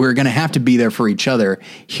 We're going to have to be there for each other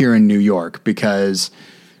here in New York because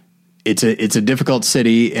it's a difficult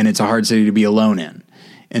city and it's a hard city to be alone in.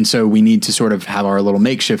 And so we need to sort of have our little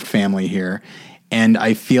makeshift family here. And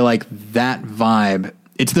I feel like that vibe,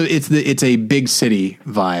 it's a big city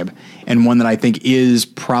vibe, and one that I think is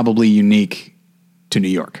probably unique to New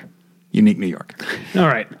York. Unique New York. All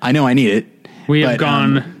right. I know I need it. We have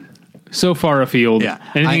gone so far afield. Yeah.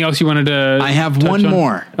 Anything else you wanted to I have one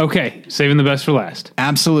more. Okay. Saving the best for last.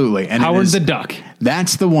 Absolutely. And Howard the Duck.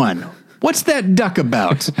 That's the one. What's that duck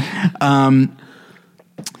about?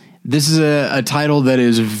 This is a title that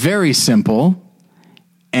is very simple,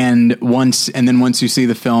 and then once you see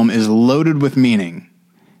the film, is loaded with meaning.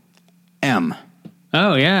 M.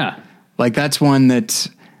 Oh yeah, like that's one that,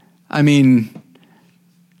 I mean,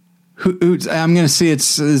 I'm going to see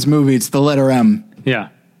this movie. It's the letter M. Yeah.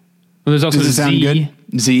 Well, there's also Does it sound Z. Good?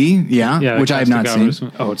 Z, yeah, which I have not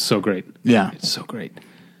seen. Oh, it's so great. Yeah, it's so great.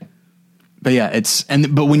 But yeah,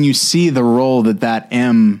 but when you see the role that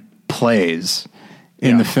M plays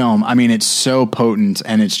in the film, I mean, it's so potent,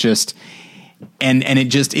 and it's just, and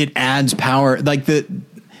it adds power. Like the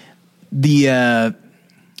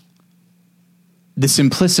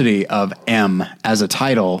simplicity of M as a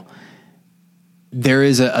title, there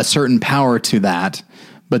is a certain power to that.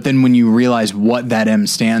 But then when you realize what that M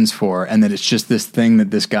stands for, and that it's just this thing that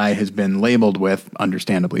this guy has been labeled with,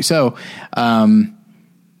 understandably so,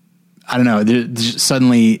 I don't know,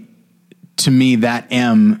 suddenly, to me, that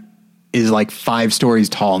M is like 5 stories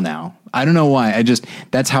tall now. I don't know why.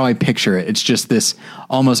 That's how I picture it. It's just this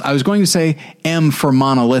almost, I was going to say M for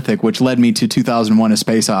monolithic, which led me to 2001: A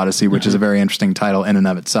Space Odyssey, which is a very interesting title in and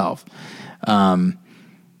of itself.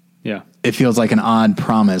 Yeah. It feels like an odd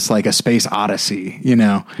promise, like a space odyssey, you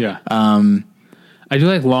know? Yeah. I do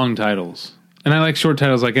like long titles. And I like short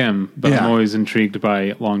titles like M, but I'm always intrigued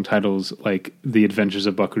by long titles like The Adventures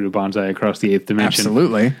of Buckaroo Banzai Across the Eighth Dimension.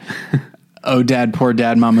 Absolutely. Oh, Dad, poor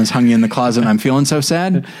Dad, Mama's hung you in the closet and I'm feeling so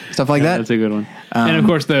sad. Stuff like that. That's a good one. And of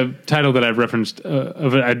course, the title that I've referenced,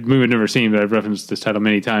 a movie I've never seen, but I've referenced this title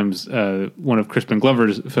many times, one of Crispin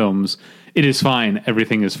Glover's films, It Is Fine,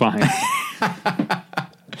 Everything Is Fine.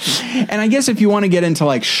 And I guess if you want to get into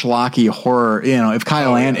like schlocky horror, if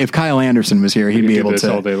Kyle Anderson was here, he'd be do able this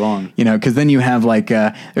to all day long. Because then you have like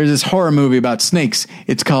there's this horror movie about snakes.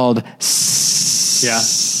 It's called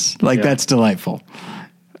that's delightful.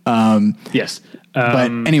 Yes.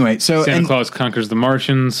 But anyway, so Santa Claus conquers the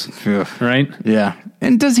Martians, right? Yeah.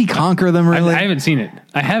 And does he conquer them really? I haven't seen it.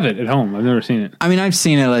 I have it at home. I've never seen it. I mean, I've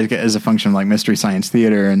seen it like as a function of like Mystery Science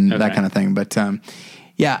Theater and that kind of thing. But and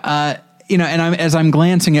I'm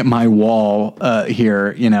glancing at my wall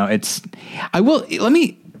here, let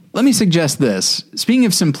me suggest this. Speaking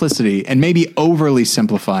of simplicity and maybe overly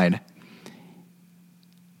simplified,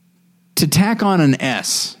 to tack on an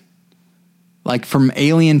S, like from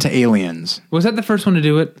Alien to Aliens. Was that the first one to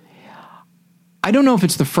do it? I don't know if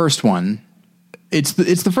it's the first one. It's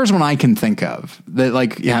the first one I can think of that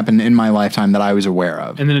like happened in my lifetime that I was aware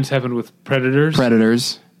of. And then it's happened with Predators.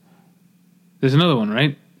 There's another one,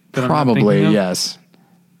 right? Probably, yes.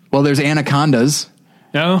 Well, there's Anacondas.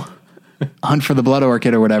 No. Hunt for the Blood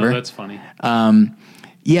Orchid or whatever. Oh, that's funny.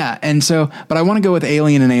 Yeah, and so, but I want to go with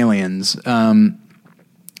Alien and Aliens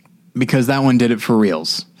because that one did it for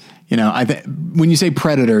reals. When you say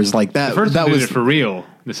Predators like that, the first that one was did it for real.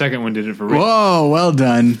 The second one did it for real. Whoa, well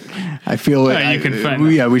done. I feel you can find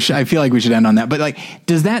I feel like we should end on that. But like,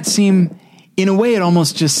 does that seem, in a way, it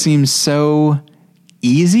almost just seems so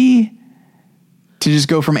easy to just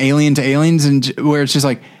go from Alien to Aliens, and where it's just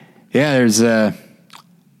like, yeah, there's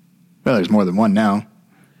more than one now.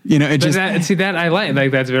 That I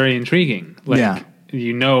like that's very intriguing. Like,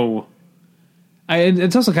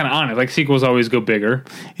 it's also kind of honest. Like sequels always go bigger.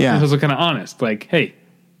 Yeah, it's also kind of honest. Like, hey,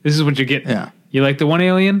 this is what you get. Yeah, you like the one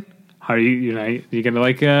Alien? How are you're gonna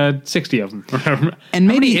like 60 of them? And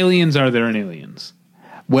how many aliens are there in Aliens?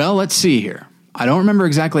 Well, let's see here. I don't remember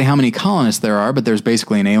exactly how many colonists there are, but there's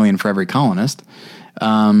basically an alien for every colonist.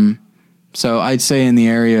 So I'd say in the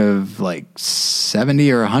area of like 70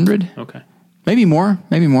 or 100. Okay. Maybe more.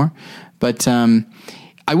 But I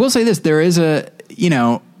will say this, there is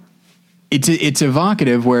it's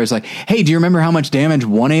evocative where it's like, hey, do you remember how much damage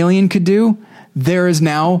one alien could do? There is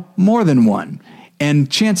now more than one. And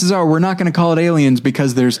chances are we're not going to call it aliens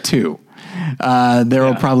because there's two. There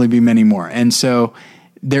will probably be many more. And so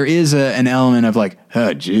there is an element of like,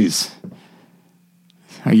 oh, geez.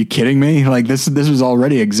 Are you kidding me? Like this was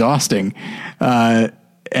already exhausting.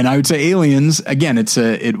 And I would say Aliens, again,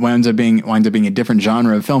 it winds up being a different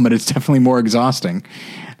genre of film, but it's definitely more exhausting.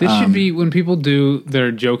 This should be when people do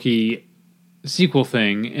their jokey sequel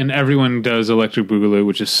thing and everyone does Electric Boogaloo,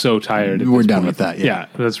 which is so tired. We're done with that. Yeah.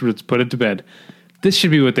 Let's put it to bed. This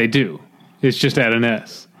should be what they do. It's just add an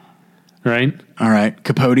S. Right? All right.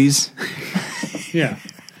 Capotes. Yeah.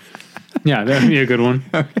 Yeah, that would be a good one.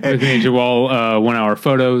 Okay. Looking at your wall, 1 hour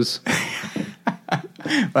photos.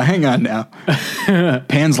 Well, hang on now.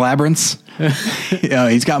 Pan's Labyrinths.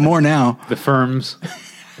 He's got more now. The Firms.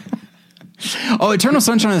 Oh, Eternal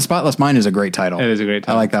Sunshine of the Spotless Mind is a great title. It is a great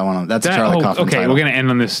title. I like that one. That's a Charlie Kaufman title. Okay, we're going to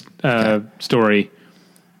end on this story.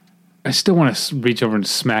 I still want to reach over and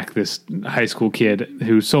smack this high school kid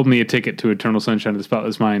who sold me a ticket to Eternal Sunshine of the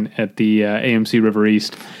Spotless Mind at the AMC River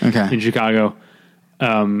East in Chicago.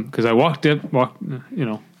 Because I walked. I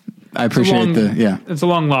appreciate it's a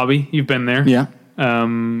long lobby. You've been there. Yeah.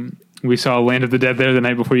 We saw Land of the Dead there the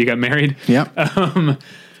night before you got married. Yeah.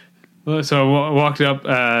 So I walked up,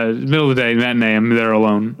 middle of the day, matinee, I'm there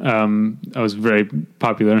alone. I was very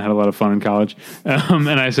popular and had a lot of fun in college. And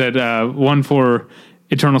I said, one for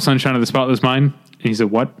Eternal Sunshine of the Spotless Mind. And he said,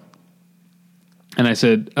 what? And I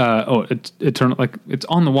said, it's Eternal, like it's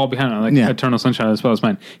on the wall behind me, Eternal Sunshine of the Spotless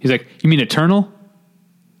Mind. He's like, you mean Eternal?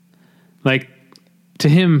 Like, to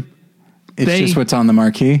him, it's just what's on the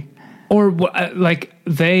marquee. Or like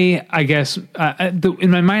I guess,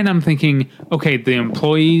 in my mind, I'm thinking, okay, the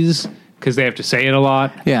employees, because they have to say it a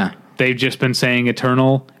lot. Yeah. They've just been saying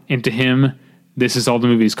Eternal. And to him, this is all the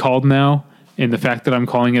movie's called now. And the fact that I'm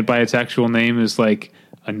calling it by its actual name is like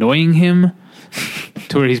annoying him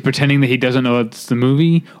to where he's pretending that he doesn't know it's the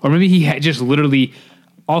movie. Or maybe he had just literally,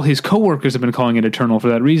 all his coworkers have been calling it Eternal for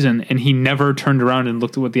that reason, and he never turned around and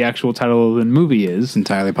looked at what the actual title of the movie is. It's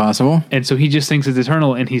entirely possible. And so he just thinks it's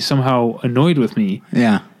Eternal, and he's somehow annoyed with me.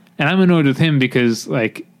 Yeah. And I'm annoyed with him because,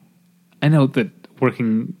 like, I know that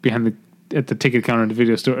working at the ticket counter at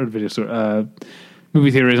the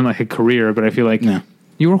movie theater isn't like a career, but I feel like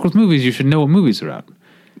you work with movies, you should know what movies are out.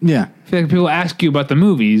 Yeah. I feel like if people ask you about the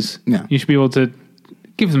movies, you should be able to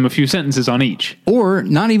give them a few sentences on each. Or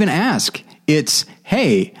not even ask. It's,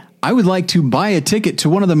 hey, I would like to buy a ticket to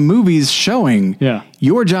one of the movies showing. Yeah.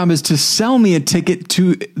 Your job is to sell me a ticket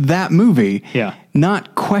to that movie. Yeah.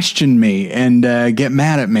 Not question me and get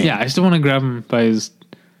mad at me. Yeah, I still want to grab him by his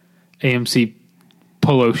AMC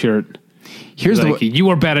polo shirt. Here's Like, you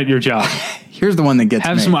are bad at your job. here's the one that gets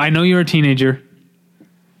Have me. some. I know you're a teenager,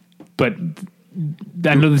 but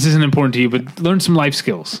I know this isn't important to you. But learn some life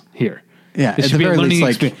skills here. Yeah, This at should the be a very learning least,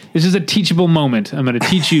 like, experience. This is a teachable moment. I'm going to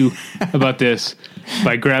teach you about this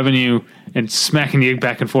by grabbing you and smacking you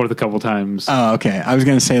back and forth a couple times. oh, okay. I was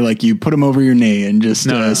going to say, like, you put him over your knee and just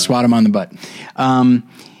No. swat him on the butt.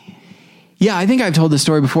 Yeah, I think I've told this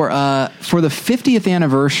story before. For the 50th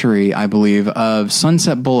anniversary, I believe, of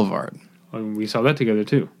Sunset Boulevard. We saw that together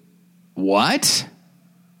too What?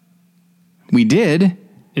 We did?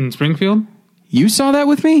 in Springfield. You saw that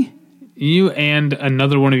with me? You and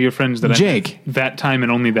another one of your friends that Jake. I met that time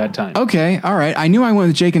and only that time. Okay, all right. I knew I went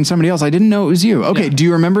with Jake and somebody else. I didn't know it was you. Okay, Yeah. do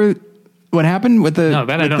you remember what happened with the, No,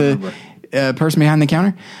 that I don't remember. Person behind the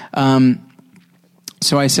counter?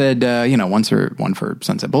 So I said, one for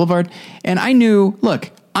Sunset Boulevard. And I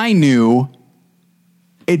knew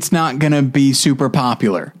it's not going to be super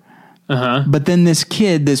popular. Uh-huh. But then this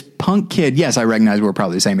punk kid, yes, I recognize we're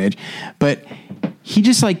probably the same age, but he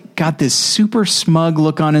just like got this super smug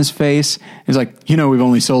look on his face. He's like, we've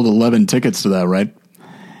only sold 11 tickets to that, right?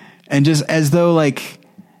 And just as though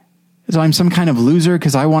so I'm some kind of loser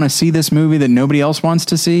because I want to see this movie that nobody else wants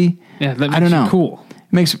to see. Yeah, that makes I don't know. you cool.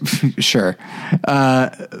 Makes sure,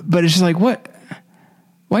 but it's just like, what?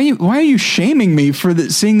 Why are you shaming me for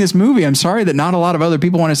seeing this movie? I'm sorry that not a lot of other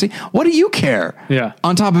people want to see. What do you care? Yeah.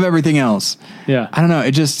 On top of everything else. Yeah. I don't know.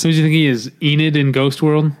 It just Who do you think he is? Enid in Ghost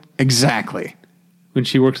World exactly. when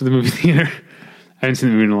she works at the movie theater. I haven't seen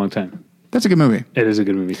the movie in a long time. That's a good movie. It is a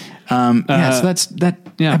good movie. So that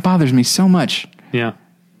yeah. that bothers me so much. Yeah.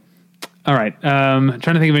 All right. Trying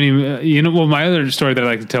to think of any. My other story that I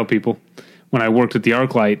like to tell people when I worked at the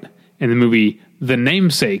ArcLight and the movie The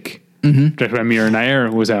Namesake. Directed by Mira Nair,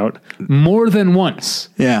 was out more than once.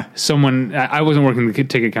 Yeah. Someone, I wasn't working the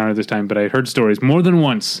ticket counter at this time, but I heard stories more than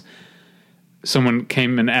once. Someone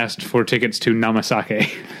came and asked for tickets to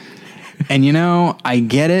Namasake. And I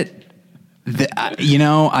get it.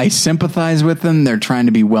 I sympathize with them. They're trying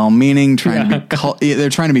to be well-meaning, they're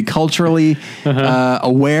trying to be culturally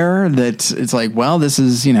aware that it's like, well, this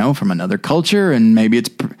is, from another culture and maybe it's,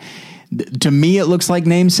 to me, it looks like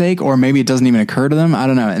Namesake, or maybe it doesn't even occur to them. I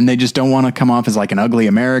don't know. And they just don't want to come off as like an ugly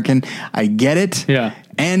American. I get it. Yeah.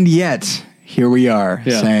 And yet here we are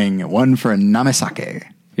saying one for Namasake.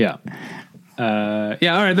 Yeah. All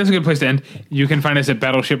right. That's a good place to end. You can find us at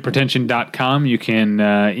battleshippretension.com. You can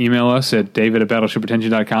email us at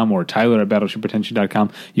david@battleshippretension.com or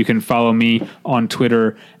tyler@battleshippretension.com. You can follow me on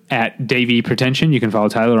Twitter at Davey Pretension. You can follow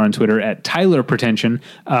Tyler on Twitter at Tyler Pretension.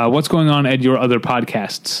 What's going on at your other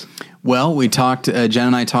podcasts? Well, we talked, Jen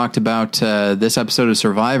and I talked about this episode of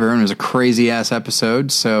Survivor, and it was a crazy ass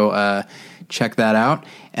episode. So check that out.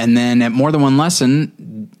 And then at More Than One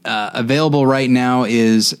Lesson, available right now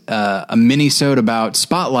is a mini-sode about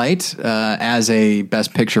Spotlight as a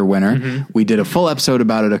Best Picture winner. Mm-hmm. We did a full episode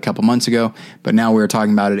about it a couple months ago, but now we're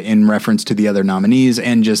talking about it in reference to the other nominees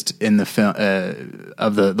and just in the film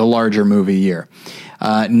of the larger movie year.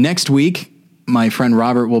 Next week, my friend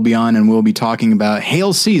Robert will be on, and we'll be talking about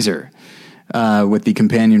Hail Caesar with the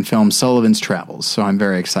companion film Sullivan's Travels. So I'm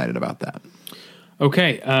very excited about that.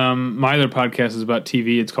 Okay. My other podcast is about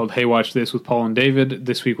TV. It's called Hey Watch This with Paul and David.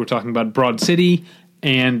 This week we're talking about Broad City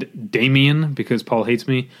and Damien because Paul hates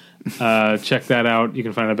me. Check that out. You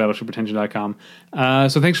can find it at battleshippretension.com.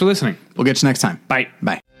 So thanks for listening. We'll get you next time. Bye.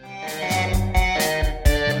 Bye.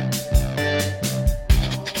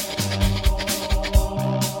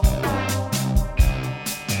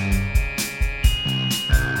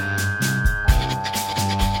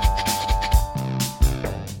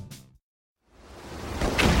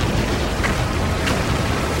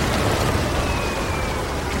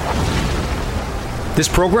 This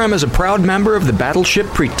program is a proud member of the Battleship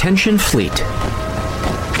Pretension Fleet.